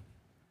this,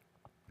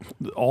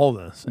 all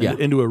this,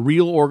 into a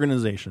real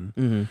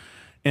organization,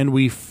 and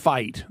we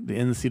fight the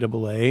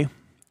NCAA,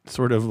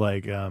 sort of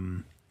like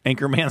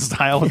Anchorman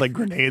style with like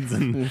grenades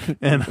and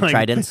like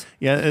tridents.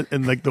 Yeah,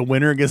 and like the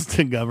winner gets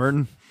to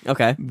govern.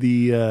 Okay.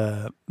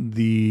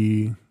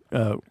 The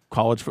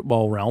college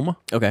football realm.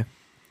 Okay.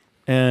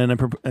 And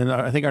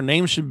I think our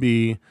name should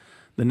be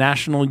the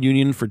National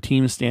Union for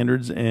Team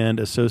Standards and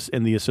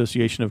the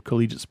Association of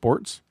Collegiate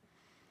Sports.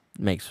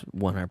 Makes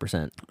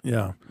 100%.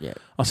 Yeah. Yeah.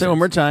 I'll say it one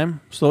more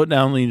time. Slow it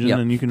down, Legion,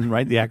 and you can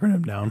write the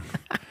acronym down.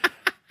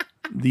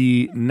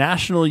 The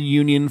National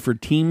Union for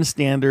Team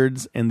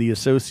Standards and the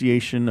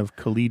Association of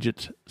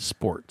Collegiate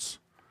Sports.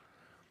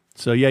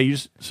 So yeah,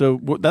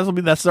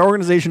 that's the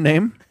organization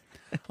name.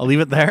 I'll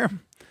leave it there.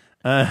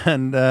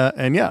 And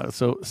yeah,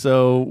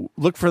 so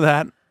look for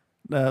that.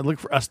 Look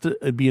for us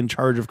to be in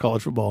charge of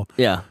college football.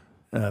 Yeah.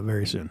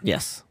 Very soon.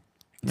 Yes.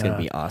 It's gonna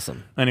be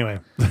awesome. Anyway,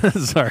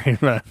 sorry.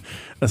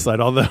 Aside,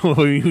 although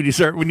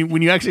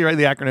when you actually write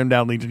the acronym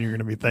down, Legion, you're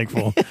gonna be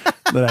thankful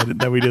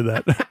that we did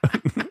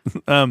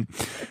that.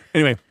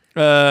 Anyway,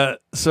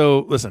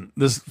 so listen,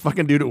 this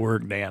fucking dude at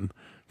work, Dan.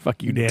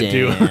 Fuck you, Dan.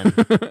 Too.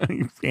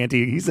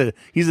 He's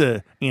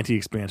a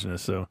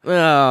anti-expansionist. So.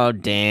 Oh,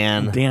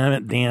 Dan. Damn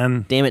it,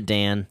 Dan. Damn it,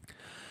 Dan.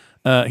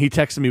 He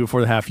texted me before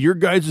the half. Your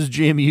guys'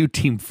 JMU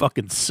team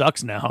fucking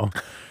sucks now.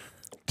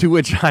 To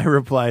which I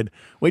replied,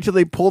 wait till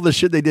they pull the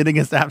shit they did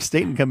against App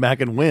State and come back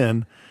and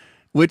win,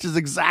 which is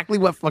exactly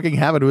what fucking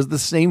happened. It was the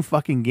same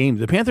fucking game.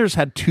 The Panthers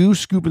had 2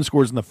 scoop and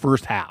scores in the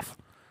first half.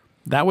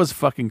 That was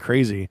fucking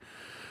crazy.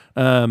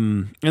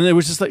 And it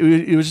was just like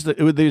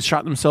they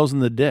shot themselves in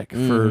the dick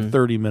for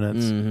 30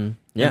 minutes. Mm-hmm.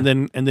 Yeah.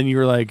 And then you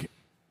were like,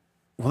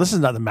 well, this is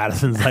not the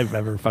Madisons I've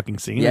ever fucking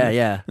seen.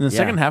 Yeah. And the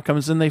second half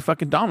comes in, they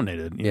fucking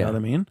dominated. You know what I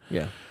mean?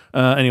 Yeah.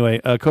 Anyway,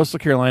 Coastal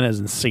Carolina is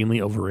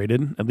insanely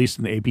overrated, at least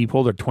in the AP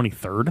poll. They're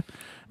 23rd.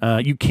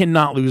 You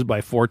cannot lose by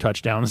 4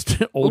 touchdowns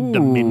to Old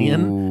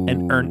Dominion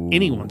and earn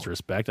anyone's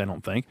respect, I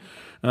don't think.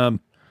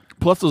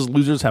 Plus, those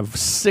losers have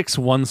 6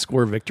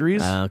 one-score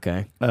victories.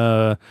 Okay.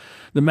 The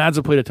Mads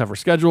have played a tougher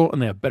schedule,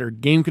 and they have better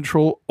game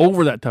control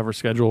over that tougher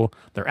schedule.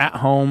 They're at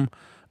home.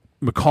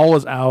 McCall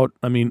is out.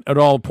 I mean, it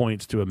all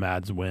points to a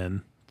Mads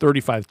win.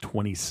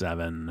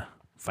 35-27,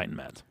 fighting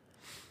Mads.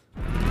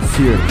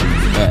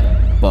 Syracuse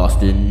at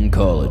Boston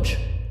College.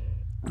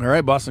 All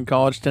right, Boston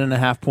College,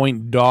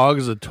 10.5-point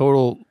dogs, a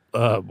total,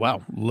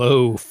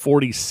 low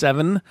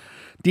 47.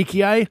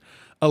 DKI,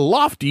 a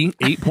lofty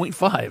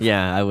 8.5.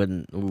 Yeah, I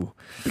wouldn't. Ooh.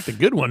 Picked a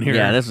good one here.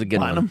 Yeah, this is a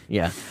good one.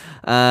 Yeah.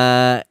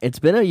 It's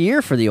been a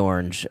year for the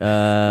Orange.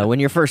 Win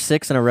your first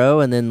 6 in a row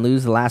and then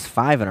lose the last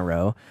 5 in a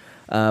row.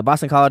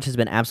 Boston College has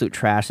been absolute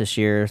trash this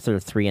year. They're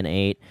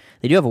 3-8.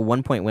 They do have a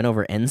 1-point win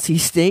over NC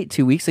State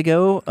 2 weeks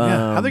ago.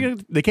 Yeah, how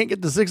they can't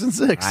get to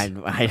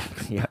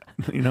 6-6. Yeah.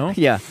 You know?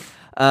 Yeah.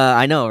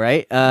 I know,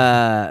 right?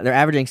 They're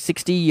averaging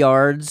 60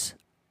 yards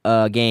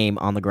a game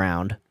on the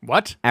ground.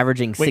 What?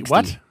 Averaging 60. Wait,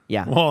 what?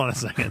 Yeah. Hold on a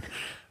second.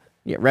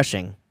 Yeah,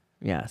 rushing.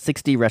 Yeah,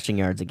 60 rushing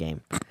yards a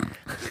game.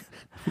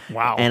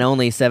 Wow. And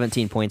only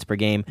 17 points per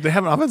game. They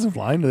have an offensive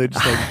line? Do they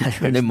just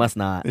like... They must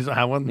not. They don't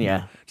have one?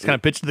 Yeah. Just kind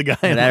of pitch to the guy.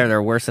 That or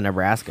they're worse than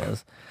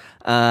Nebraska's.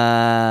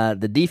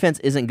 The defense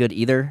isn't good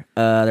either.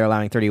 They're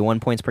allowing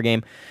 31 points per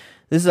game.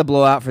 This is a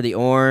blowout for the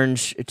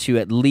Orange to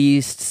at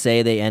least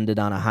say they ended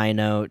on a high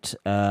note.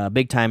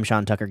 Big time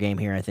Sean Tucker game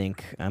here, I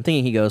think. I'm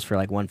thinking he goes for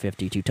like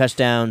 152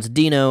 touchdowns.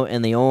 Dino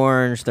and the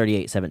Orange,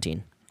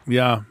 38-17.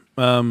 Yeah.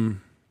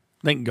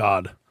 Thank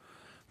God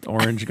the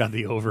Orange got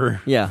the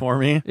over for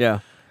me. Yeah.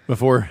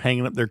 Before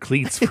hanging up their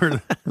cleats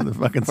for the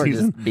fucking We're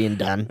season. Just being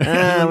done.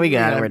 We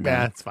got it. We're done.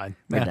 Yeah, it's fine.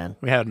 We're done.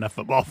 We had enough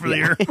football for the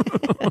year.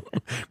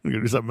 We're going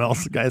to do something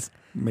else, guys.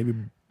 Maybe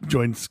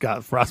join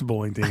Scott Frost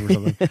bowling team or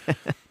something.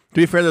 To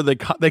be fair, though,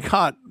 they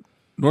caught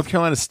North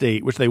Carolina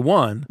State, which they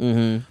won.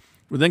 Mm-hmm.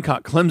 We then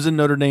caught Clemson,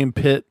 Notre Dame,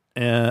 Pitt,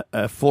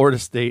 Florida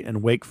State,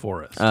 and Wake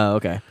Forest. Oh,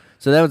 okay.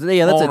 So that was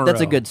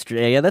that's a good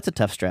that's a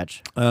tough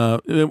stretch.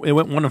 It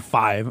went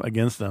 1-5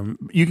 against them.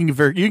 You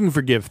can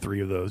forgive 3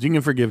 of those. You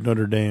can forgive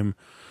Notre Dame,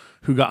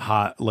 who got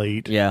hot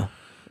late. Yeah.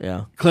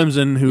 Yeah.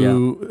 Clemson,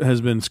 who has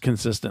been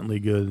consistently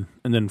good,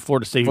 and then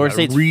Florida State got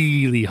State's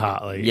really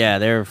hot lately. Yeah,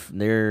 they're.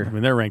 I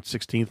mean, they're ranked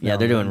 16th. Yeah, now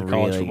they're doing in the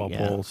college really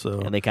football poll. So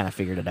they kind of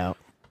figured it out.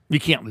 you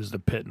can't lose to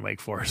Pitt and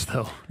Wake Forest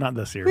though. Not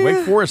this year.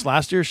 Wake Forest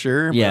last year,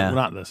 sure. Yeah. but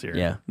not this year.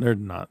 Yeah. they're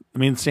not. I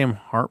mean, Sam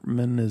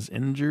Hartman is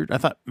injured. I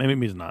thought maybe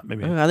he's not.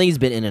 Maybe I think he's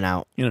been in and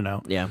out. in and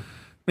out. Yeah.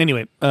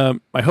 Anyway,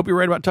 I hope you're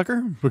right about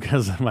Tucker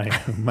because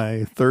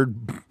my third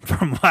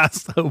from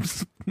last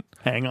hopes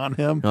hang on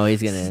him. Oh,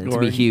 he's gonna be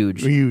Scoring.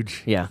 huge.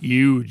 Huge. Yeah.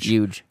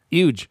 Huge.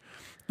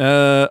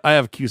 I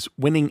have Cuse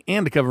winning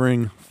and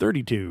covering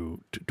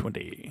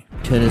 32-20.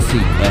 Tennessee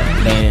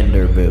at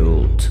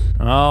Vanderbilt.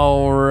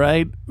 All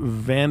right.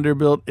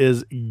 Vanderbilt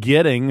is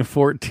getting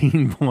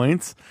 14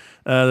 points.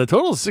 The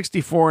total is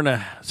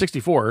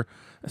 64.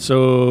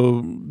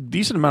 So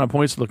decent amount of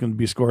points looking to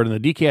be scored.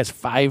 And the DK has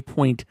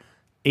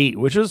 5.8,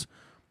 which is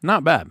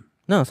not bad.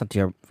 No, it's not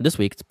too. For this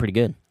week, it's pretty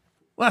good.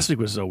 Last week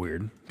was so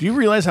weird. Do you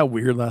realize how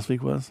weird last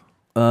week was?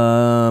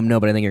 No,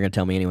 but I think you're gonna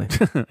tell me anyway.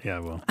 Yeah,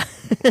 well,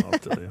 I'll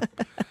tell you.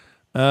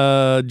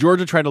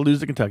 Georgia tried to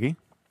lose to Kentucky,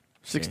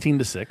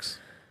 16-6.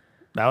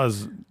 That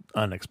was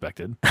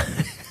unexpected.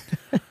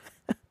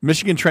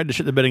 Michigan tried to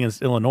shit the bed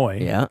against Illinois.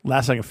 Yeah.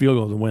 Last second field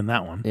goal to win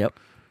that one. Yep.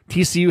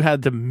 TCU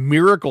had to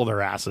miracle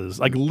their asses,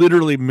 like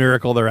literally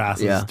miracle their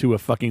asses Yeah. to a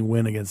fucking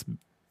win against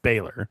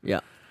Baylor.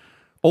 Yeah.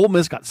 Ole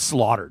Miss got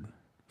slaughtered.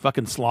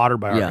 Fucking slaughtered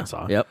by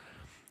Arkansas. Yep.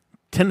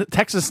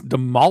 Texas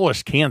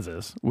demolished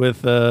Kansas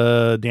with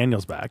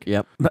Daniels back.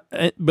 Yep.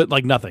 But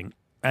like nothing,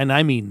 and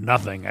I mean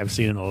nothing I've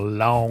seen in a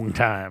long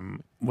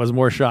time was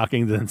more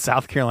shocking than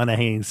South Carolina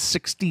hanging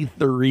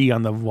 63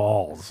 on the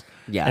Vols.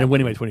 Yeah. And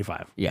winning by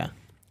 25. Yeah.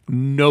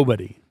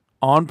 Nobody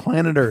on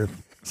planet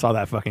Earth saw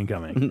that fucking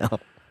coming. No.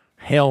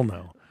 Hell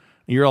no.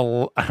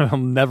 I'll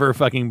never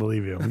fucking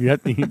believe you.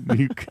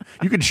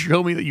 You could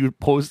show me that you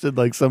posted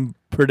like some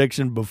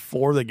prediction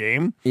before the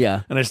game.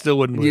 Yeah. And I still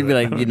wouldn't believe You'd be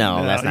it. like,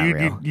 no, that's not you,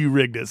 real. You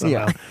rigged it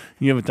somehow. Yeah.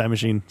 You have a time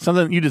machine.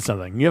 You did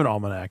something. You have an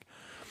almanac.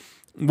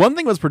 One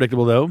thing was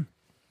predictable, though.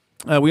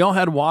 We all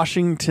had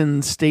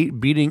Washington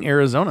State beating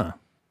Arizona.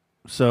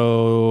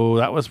 So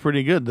that was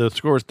pretty good. The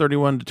score was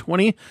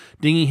 31-20.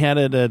 Dingy had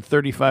it at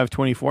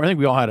 35-24. I think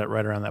we all had it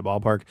right around that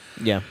ballpark.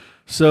 Yeah.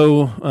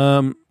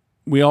 So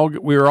we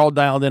were all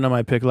dialed in on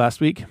my pick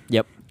last week.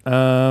 Yep.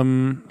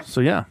 So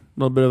yeah, a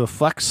little bit of a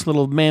flex,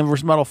 little man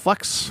versus model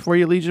flex for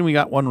you, Legion. We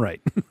got one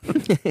right.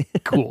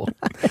 Cool.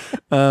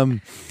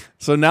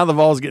 So now the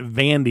Vols get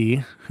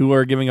Vandy, who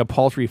are giving a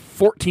paltry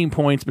 14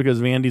 points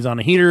because Vandy's on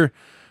a heater.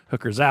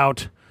 Hooker's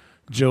out.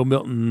 Joe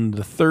Milton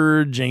the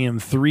third,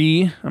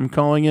 JM3. I'm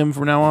calling him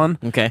from now on.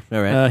 Okay.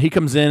 All right. He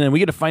comes in, and we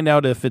get to find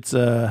out if it's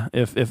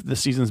if the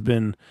season's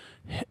been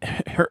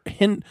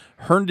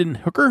Herndon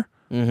Hooker.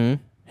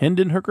 Mm-hmm.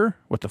 Hendon Hooker?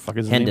 What the fuck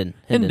is his name?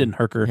 Hendon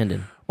Hooker.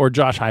 Hendon. Or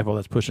Josh Heupel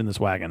that's pushing this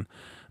wagon.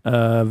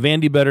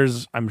 Vandy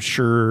bettors, I'm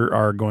sure,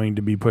 are going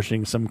to be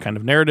pushing some kind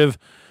of narrative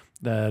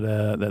that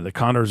the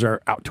Condors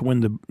are out to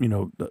win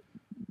the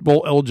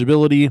bowl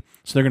eligibility,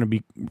 so they're going to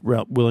be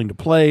willing to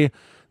play.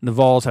 And the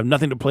Vols have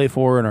nothing to play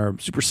for and are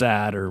super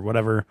sad or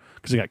whatever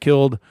because they got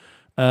killed.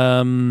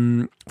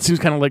 Seems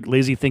kind of like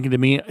lazy thinking to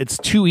me. It's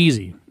too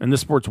easy, and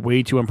this sport's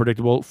way too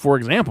unpredictable. For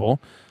example,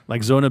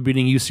 like Zona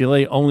beating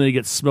UCLA only to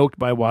get smoked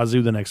by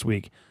Wazoo the next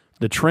week.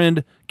 The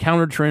trend,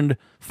 counter trend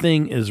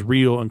thing is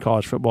real in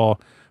college football.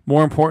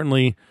 More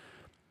importantly,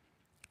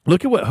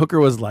 look at what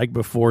Hooker was like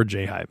before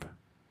J-Hype.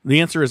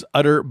 The answer is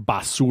utter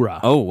basura.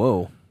 Oh,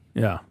 whoa.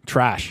 Yeah,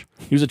 trash.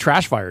 He was a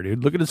trash fire,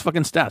 dude. Look at his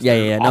fucking stats.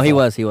 Yeah. No, he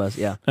was,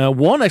 yeah.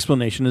 One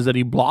explanation is that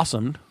he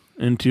blossomed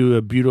into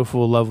a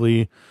beautiful,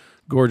 lovely,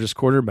 gorgeous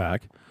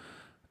quarterback.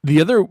 The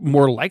other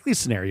more likely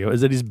scenario is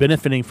that he's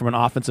benefiting from an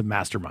offensive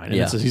mastermind, and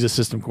Yeah. he's a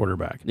system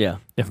quarterback. Yeah.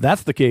 If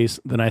that's the case,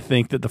 then I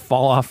think that the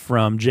fall off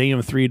from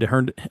JM3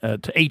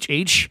 to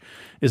HH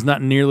is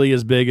not nearly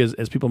as big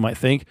as people might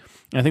think.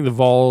 And I think the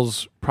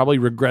Vols probably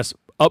regress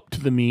up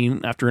to the mean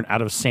after an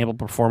out-of-sample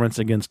performance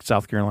against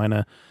South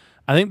Carolina.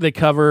 I think they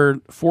cover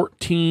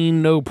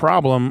 14, no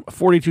problem,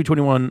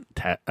 42-21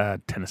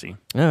 Tennessee.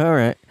 Oh, all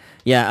right.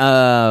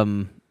 Yeah,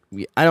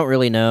 I don't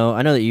really know.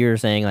 I know that you're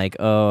saying, like,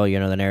 oh,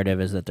 the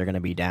narrative is that they're going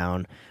to be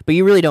down. But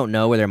you really don't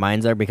know where their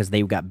minds are because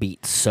they got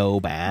beat so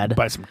bad.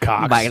 By some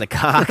cocks. By the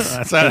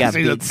Cocks. They got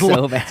beat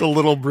so bad. It's a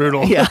little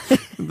brutal. Yeah.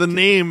 The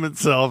name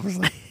itself is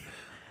like,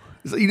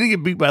 you didn't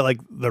get beat by, like,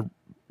 the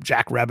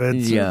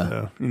Jackrabbits.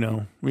 Yeah.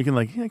 We can,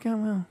 like,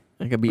 well,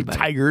 I got beat by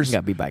Tigers.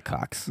 Got beat by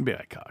Cox. Beat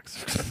by Cox.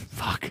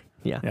 Fuck.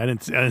 Yeah. I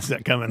didn't see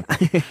that coming.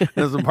 That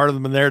was a part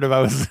of the narrative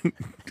I was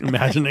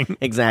imagining.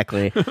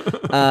 Exactly.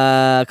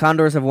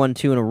 Condors have won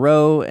 2 in a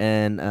row,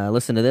 and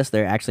listen to this.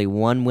 They're actually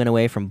 1 win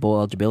away from bowl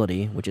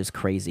eligibility, which is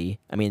crazy.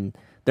 I mean,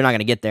 they're not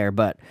going to get there,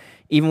 but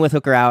even with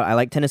Hooker out, I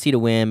like Tennessee to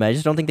win, but I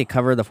just don't think they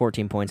cover the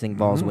 14 points. I think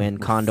Vols win.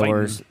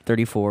 Condors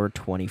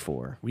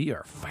 34-24. We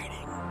are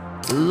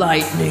fighting.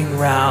 Lightning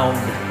round.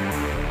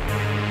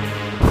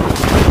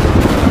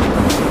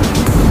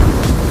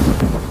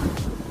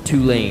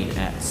 Tulane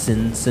at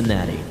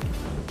Cincinnati.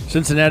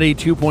 Cincinnati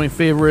 2-point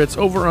favorites.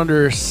 Over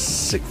under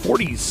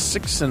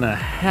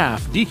 46.5.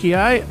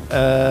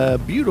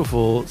 DKI,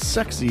 beautiful,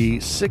 sexy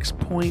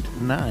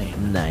 6.9.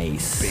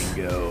 Nice.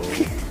 Bingo.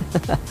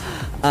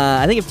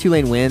 I think if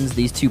Tulane wins,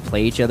 these two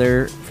play each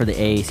other for the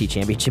AAC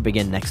championship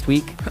again next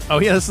week. Oh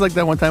yeah, this is like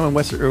that one time when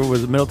was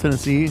it Middle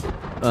Tennessee?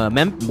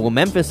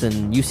 Memphis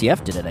and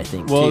UCF did it, I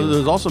think. Well, too. there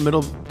was also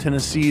Middle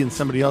Tennessee and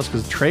somebody else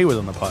because Trey was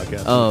on the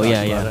podcast. Oh, We yeah,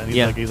 talked yeah, about it. And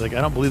yeah. He's like,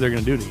 I don't believe they're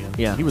going to do it again.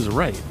 Yeah. He was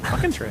right.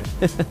 Fucking Trey.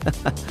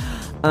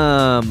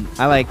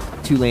 I like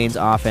Tulane's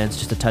offense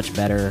just a touch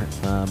better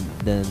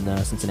than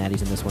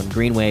Cincinnati's in this one.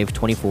 Green Wave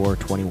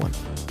 24-21.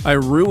 I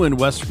ruined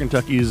Western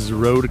Kentucky's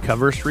road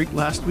cover streak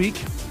last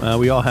week.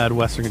 We all had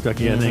Western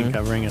Kentucky, I think,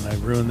 covering, and I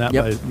ruined that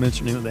by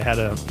mentioning that they had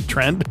a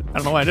trend. I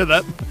don't know why I did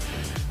that.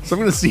 So I'm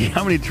going to see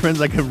how many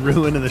trends I can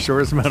ruin in the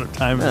shortest amount of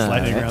time this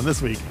lightning round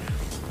this week.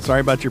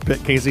 Sorry about your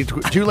pick, Casey.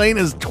 Tulane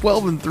is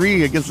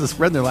 12-3 against the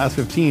spread in their last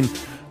 15.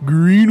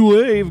 Green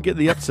Wave get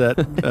the upset,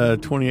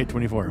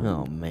 28-24.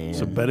 Oh, man.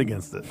 So bet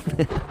against it.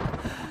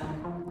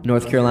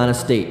 North Carolina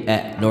State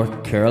at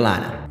North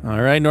Carolina.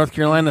 All right, North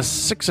Carolina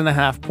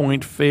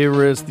 6.5-point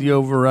favorites. The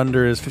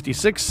over/under is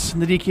 56.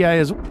 And the DKI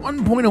is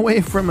 1 point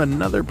away from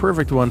another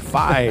perfect one,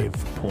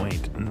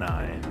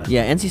 5.9.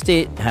 Yeah, NC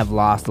State have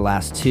lost the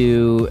last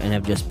two and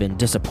have just been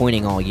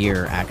disappointing all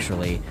year,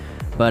 actually.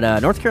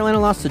 But North Carolina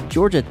lost to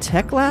Georgia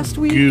Tech last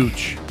week.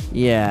 Gooch.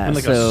 Yeah, And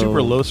like a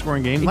super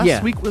low-scoring game.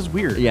 Last week was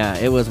weird. Yeah,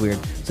 it was weird.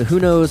 So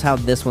who knows how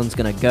this one's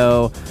going to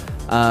go.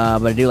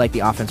 But I do like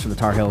the offense from the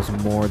Tar Heels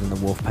more than the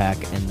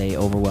Wolfpack, and they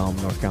overwhelm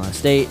North Carolina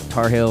State.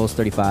 Tar Heels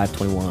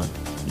 35-21.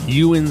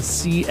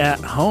 UNC at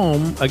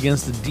home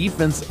against the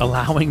defense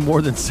allowing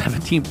more than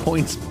 17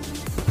 points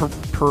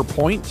per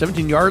point,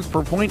 17 yards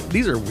per point.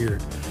 These are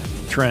weird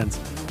trends.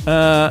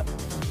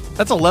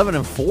 That's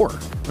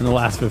 11-4 in the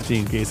last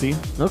 15, Casey.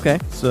 Okay.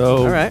 So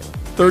all right.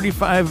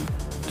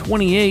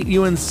 35-28,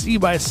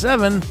 UNC by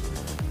 7.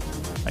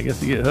 I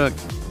guess you get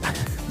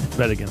hooked.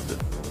 Bet against it.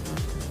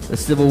 The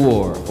Civil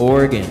War,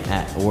 Oregon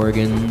at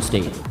Oregon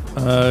State.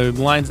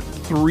 Lines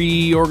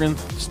 3, Oregon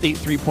State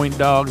 3-point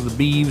dogs, the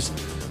Beavs.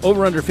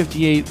 Over under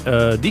 58,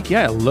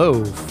 DKI a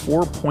low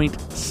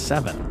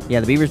 4.7. Yeah,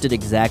 the Beavers did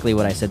exactly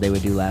what I said they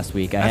would do last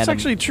week. That's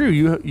actually true.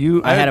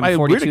 I had them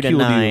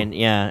 42-9. You.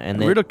 Yeah,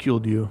 and I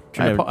ridiculed you.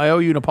 I owe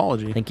you an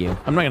apology. Thank you.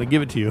 I'm not going to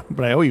give it to you,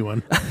 but I owe you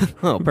one.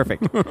 Oh,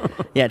 perfect.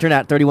 Yeah, it turned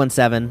out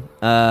 31-7,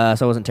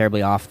 so I wasn't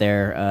terribly off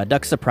there.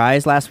 Ducks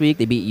surprised last week.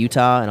 They beat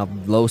Utah in a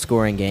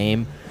low-scoring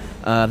game.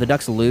 If the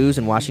Ducks lose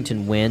and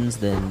Washington wins,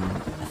 then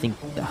I think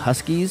the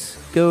Huskies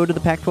go to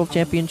the Pac-12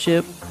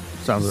 championship.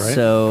 Sounds right.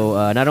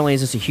 So not only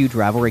is this a huge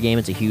rivalry game,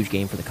 it's a huge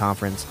game for the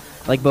conference.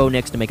 I like Bo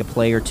Nix to make a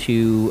play or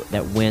two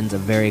that wins a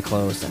very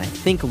close and I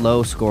think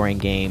low-scoring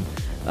game.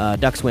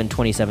 Ducks win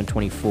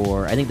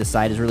 27-24. I think the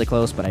side is really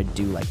close, but I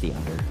do like the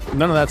under.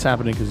 None of that's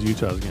happening because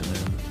Utah's getting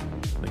in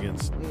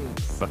against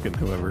fucking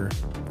whoever.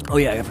 Oh,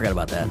 yeah, I forgot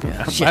about that.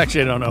 Yeah.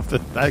 Actually, I don't know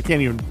if I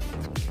can't even...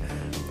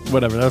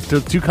 Whatever. That's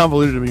too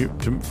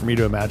convoluted for me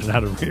to imagine how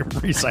to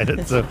recite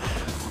it. So,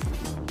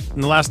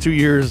 in the last 2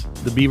 years,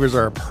 the Beavers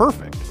are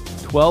perfect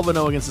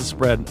 12-0 against the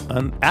spread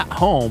at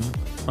home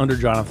under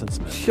Jonathan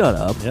Smith. Shut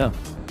up. Yeah,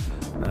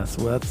 that's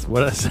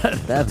what I said.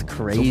 That's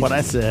crazy. That's what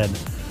I said.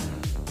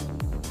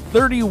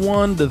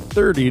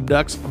 31-30,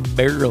 Ducks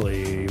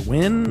barely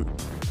win.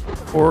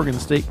 Oregon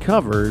State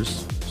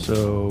covers,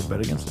 so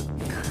bet against it.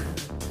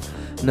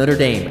 Notre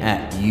Dame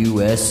at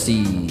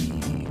USC.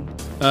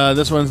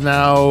 This one's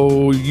now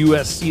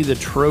USC, the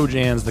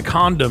Trojans, the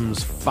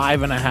Condoms,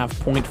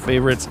 5.5-point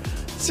favorites,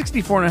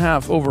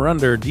 64.5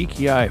 over/under.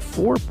 DKI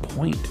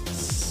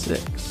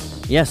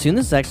 4.6. Yeah, soon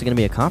this is actually going to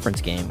be a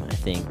conference game, I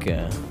think.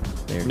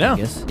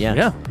 Vegas.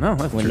 Yeah, no,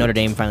 that's when true. Notre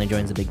Dame finally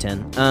joins the Big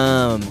Ten.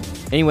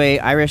 Anyway,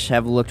 Irish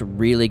have looked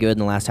really good in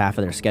the last half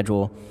of their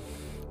schedule,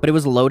 but it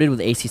was loaded with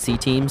ACC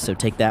teams, so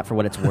take that for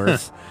what it's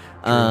worth.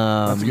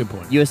 That's a good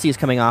point. USC is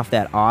coming off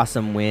that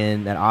awesome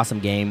win, that awesome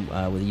game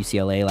with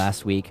UCLA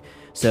last week,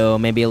 so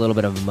maybe a little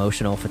bit of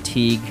emotional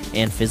fatigue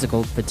and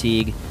physical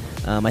fatigue.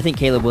 I think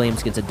Caleb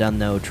Williams gets it done,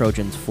 though.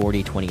 Trojans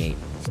 40-28.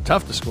 It's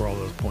tough to score all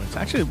those points.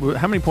 Actually,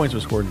 how many points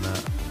was scored in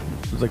that?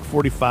 It was like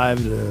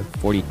 45 to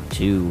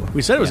 42.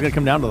 We said it was going to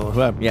come down to who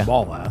had the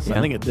ball last. Yeah.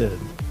 I think it did.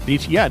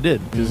 It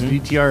did because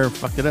DTR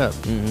fucked it up.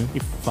 He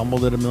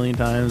fumbled it a million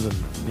times, and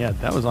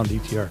that was on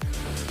DTR.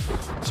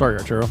 Sorry,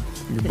 Arturo,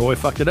 your boy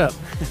fucked it up.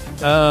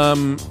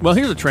 Well,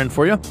 here's a trend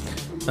for you.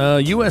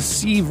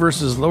 USC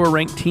versus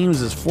lower-ranked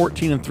teams is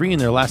 14-3 in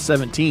their last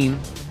 17.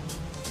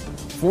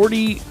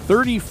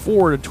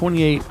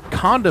 34-28.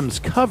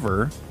 Condoms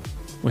cover,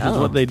 which is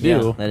what they do.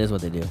 Yeah, that is what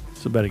they do.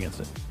 So bet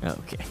against it.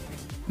 Okay.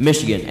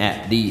 Michigan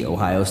at the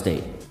Ohio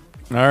State.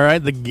 All right,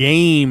 the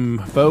game,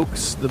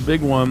 folks. The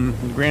big one,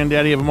 the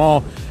granddaddy of them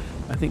all.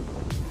 I think,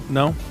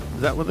 no?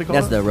 Is that what they call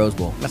That's it? the Rose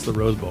Bowl. That's the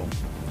Rose Bowl.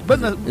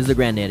 But Is the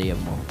granddaddy of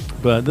them all.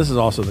 But this is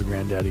also the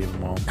granddaddy of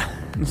them all.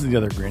 This is the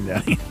other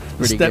granddaddy.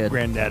 Pretty Step good.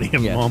 granddaddy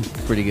of them all.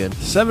 Pretty good.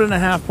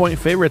 7.5-point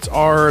favorites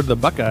are the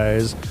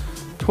Buckeyes.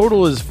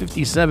 Total is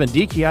 57.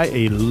 DKI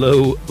a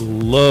low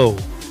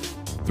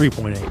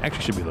 3.8.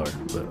 Actually, should be lower,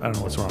 but I don't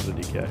know what's wrong with the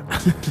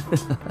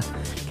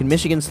DK. Can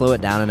Michigan slow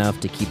it down enough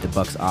to keep the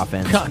Bucks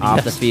offense God, off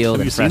yes. the field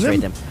Have and you seen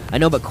frustrate them? I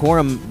know, but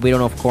we don't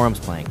know if Corum's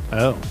playing.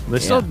 Oh,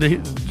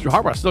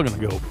 Harbaugh's still going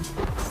to go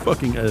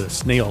fucking at a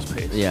snail's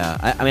pace. Yeah,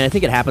 I mean, I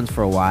think it happens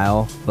for a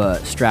while,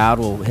 but Stroud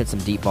will hit some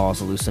deep balls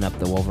to loosen up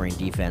the Wolverine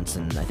defense,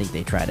 and I think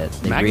they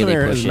really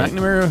push is it.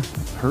 McNamara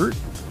hurt?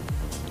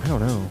 I don't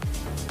know.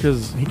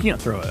 Because he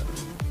can't throw it.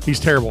 He's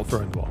terrible at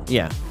throwing the ball.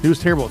 Yeah. He was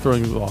terrible at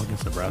throwing the ball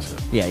against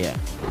Nebraska. Yeah.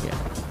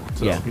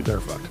 So they're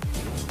fucked.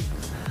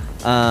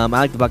 I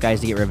like the Buckeyes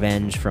to get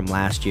revenge from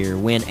last year.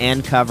 Win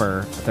and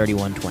cover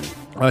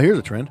 31-20. Here's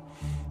a trend.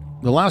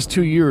 The last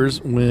 2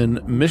 years,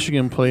 when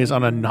Michigan plays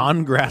on a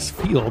non-grass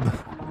field,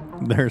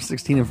 they're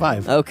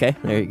 16-5. Okay,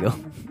 there you go.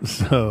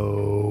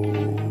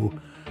 So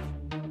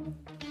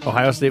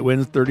Ohio State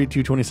wins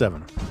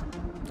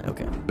 32-27.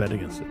 Okay. Bet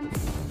against it.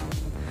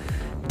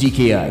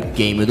 DKI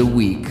Game of the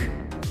Week.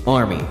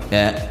 Army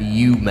at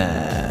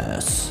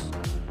UMass.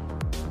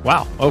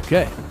 Wow.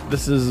 Okay.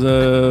 This is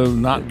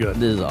not good.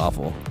 This is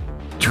awful.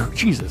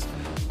 Jesus.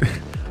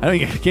 I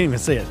can't even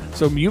say it.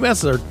 So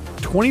UMass are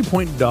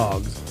 20-point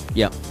dogs.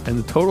 Yep. And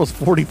the total is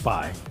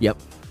 45. Yep.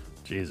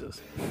 Jesus.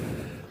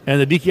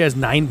 And the DKI is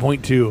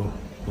 9.2.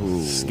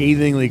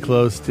 Scathingly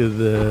close to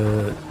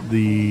the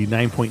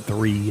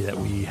 9.3 that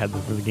we had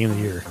for the game of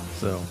the year.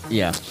 So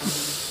yeah.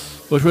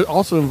 Which would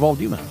also involve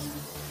UMass.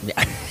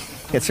 Yeah.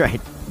 That's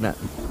right.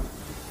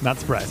 Not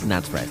surprised.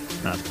 Not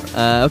surprised. Not surprised.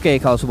 Okay,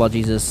 College Football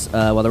Jesus.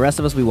 While the rest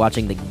of us will be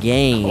watching the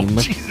game,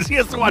 Jesus, he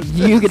has to watch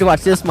this. You get to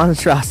watch this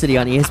monstrosity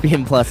on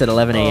ESPN Plus at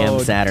 11 a.m.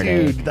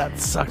 Saturday. Dude, that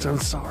sucks. I'm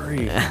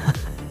sorry.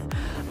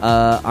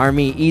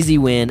 Army, easy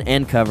win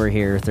and cover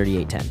here,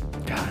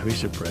 38-10. God, we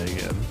should pray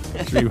again.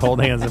 Should we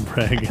hold hands and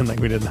pray again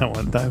like we did that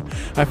one time?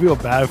 I feel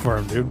bad for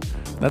him, dude.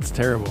 That's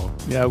terrible.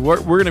 Yeah,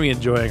 we're going to be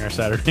enjoying our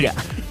Saturday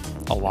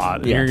a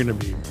lot. Yeah. You're going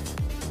to be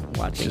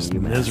watching just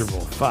UMass.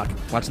 miserable. Fuck.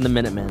 Watching the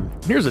Minutemen.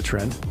 Here's a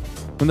trend.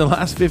 In the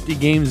last 50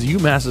 games,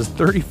 UMass is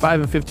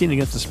 35-15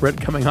 against the spread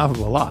coming off of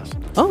a loss.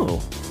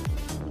 Oh,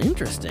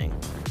 interesting.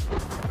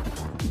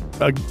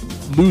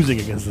 Losing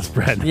against the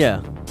spread.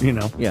 Yeah. You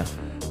know? Yeah.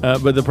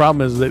 But the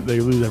problem is that they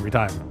lose every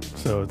time.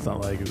 So it's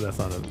not like that's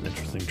not an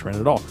interesting trend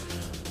at all.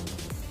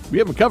 We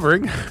have them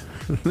covering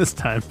this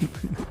time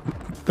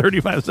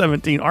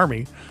 35-17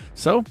 Army.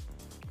 So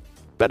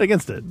bet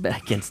against it.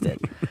 Bet against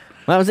it.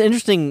 Well, it was an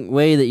interesting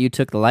way that you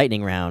took the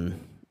lightning round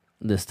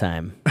this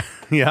time.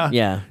 Yeah.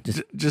 Yeah.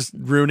 Just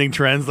ruining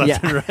trends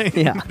left and right.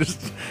 Yeah.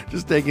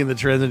 just taking the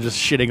trends and just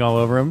shitting all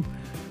over them.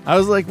 I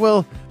was like,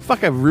 well,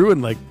 fuck, I've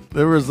ruined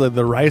there was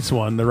the Rice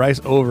one, the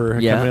Rice over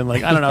come in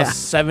I don't know,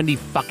 70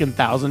 fucking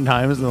thousand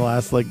times in the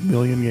last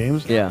million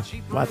games. Yeah.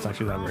 Well, that's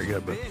actually not very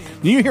good, but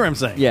you hear what I'm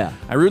saying. Yeah.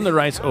 I ruined the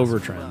Rice over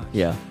trend.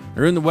 Yeah. I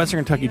ruined the Western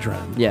Kentucky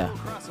trend. Yeah.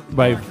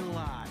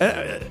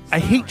 I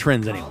hate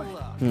trends anyway.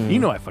 You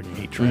know I fucking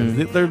hate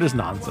trends. They're just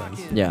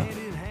nonsense. Yeah.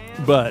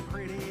 But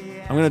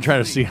I'm going to try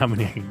to see how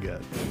many I can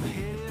get.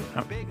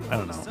 I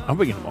don't know. I'm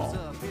picking them all.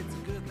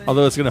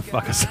 Although it's going to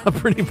fuck us up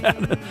pretty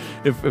bad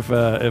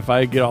if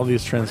I get all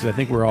these trends. I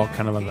think we're all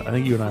kind of I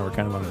think you and I were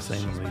kind of on the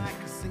same league.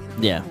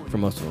 Yeah, for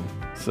most of them.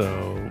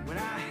 So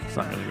it's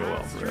not going to go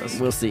well for us.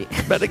 We'll see.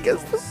 Bet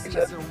against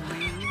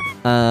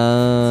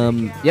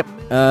them. Yep.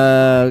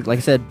 Like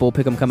I said, Bull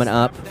Pick'em coming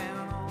up.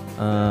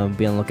 Be on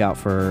the lookout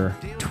for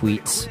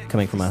tweets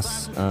coming from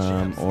us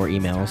or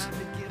emails.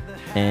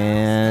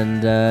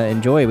 And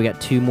enjoy. We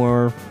got 2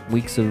 more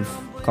weeks of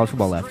college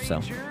football left,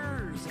 so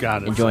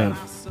God, enjoy them.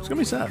 It's going to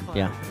be sad.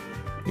 Yeah.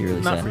 Be really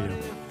Not sad. for you.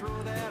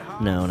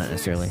 No, not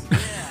necessarily.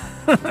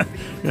 You're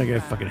like, I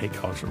fucking hate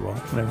college football.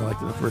 I never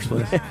liked it in the first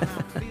place.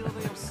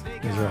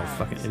 These are all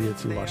fucking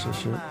idiots who watch this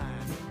shit.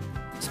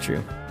 It's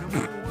true.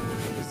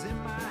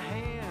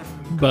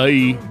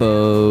 Bye.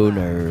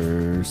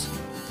 Boners.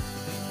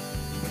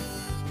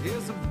 It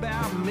was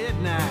about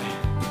midnight.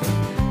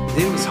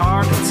 It was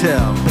hard to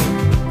tell.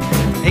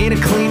 Ain't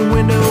a clean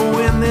window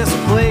in this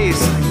place.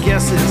 I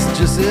guess it's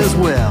just as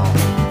well.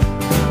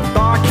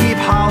 Barkeep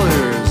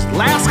hollers,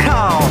 last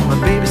call. My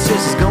baby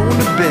says she's going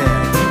to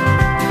bed.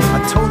 I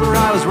told her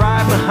I was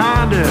right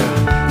behind her,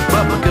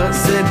 but my gut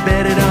said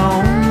bet it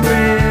on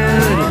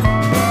bread.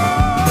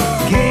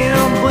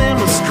 Gambling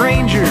with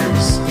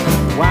strangers,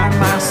 why am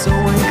I so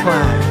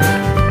inclined?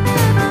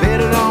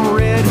 Bet it on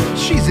red,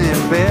 she's in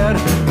bed.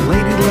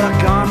 Lady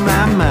luck on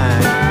my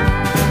mind.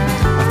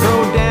 I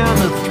throw down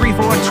the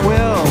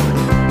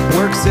 3-4-12,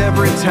 works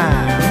every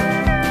time.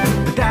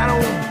 But that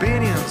old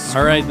Benny's.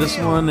 All right, this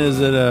one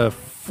is at a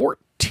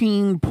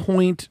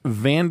 14-point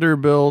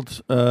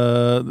Vanderbilt.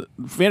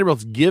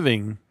 Vanderbilt's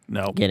giving.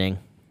 No. Getting.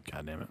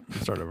 God damn it.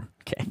 Start over.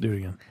 Okay. Do it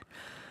again.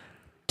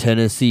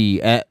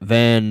 Tennessee at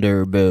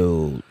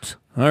Vanderbilt.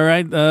 All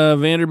right.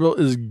 Vanderbilt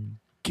is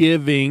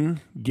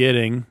getting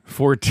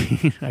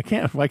 14. Why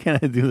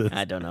can't I do this?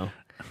 I don't know.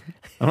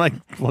 I'm like,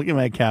 look at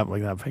my cap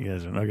like that. Paying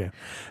attention. Okay.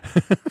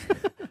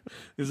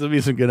 This will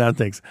be some good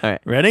outtakes. All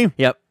right. Ready?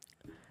 Yep.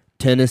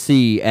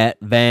 Tennessee at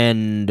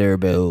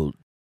Vanderbilt.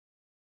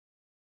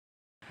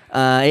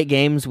 8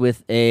 games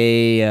with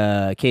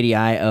a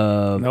KDI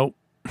of... Nope.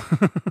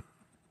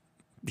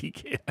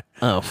 DK.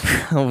 Oh,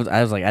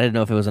 I was like, I didn't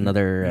know if it was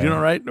another. You know,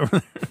 right?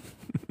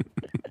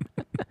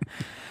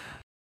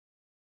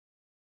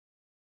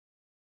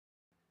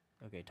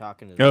 Okay,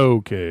 talking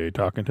to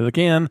Talking to the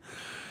can.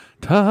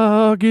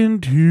 Talking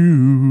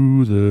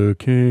to the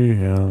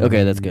can.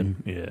 Okay, that's good.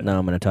 Yeah. Now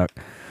I'm gonna talk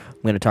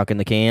in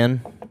the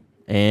can,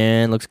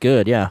 and looks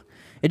good. Yeah,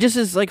 it just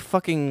is like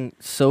fucking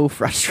so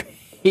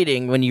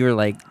frustrating when you're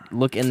like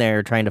look in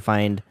there trying to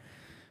find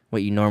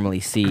what you normally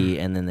see,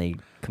 and then they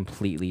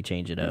completely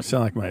change it You up.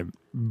 sound like my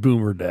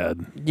boomer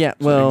dad. Yeah,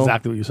 That's well,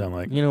 exactly what you sound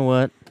like. you know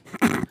what?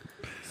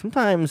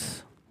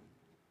 Sometimes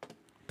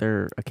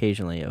they're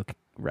occasionally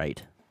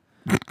right.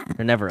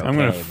 They're never okay. I'm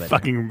gonna but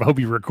fucking hope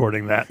you're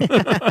recording that.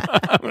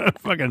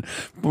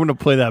 I'm gonna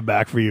play that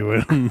back for you,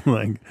 and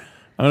I'm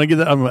gonna get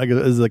that.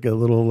 As like a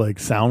little like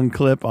sound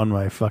clip on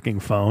my fucking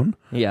phone.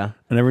 yeah.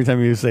 And every time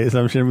you say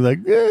some shit, I'm like,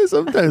 yeah,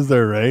 sometimes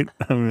they're right.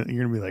 You're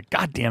gonna be like,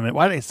 God damn it,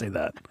 why did I say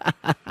that?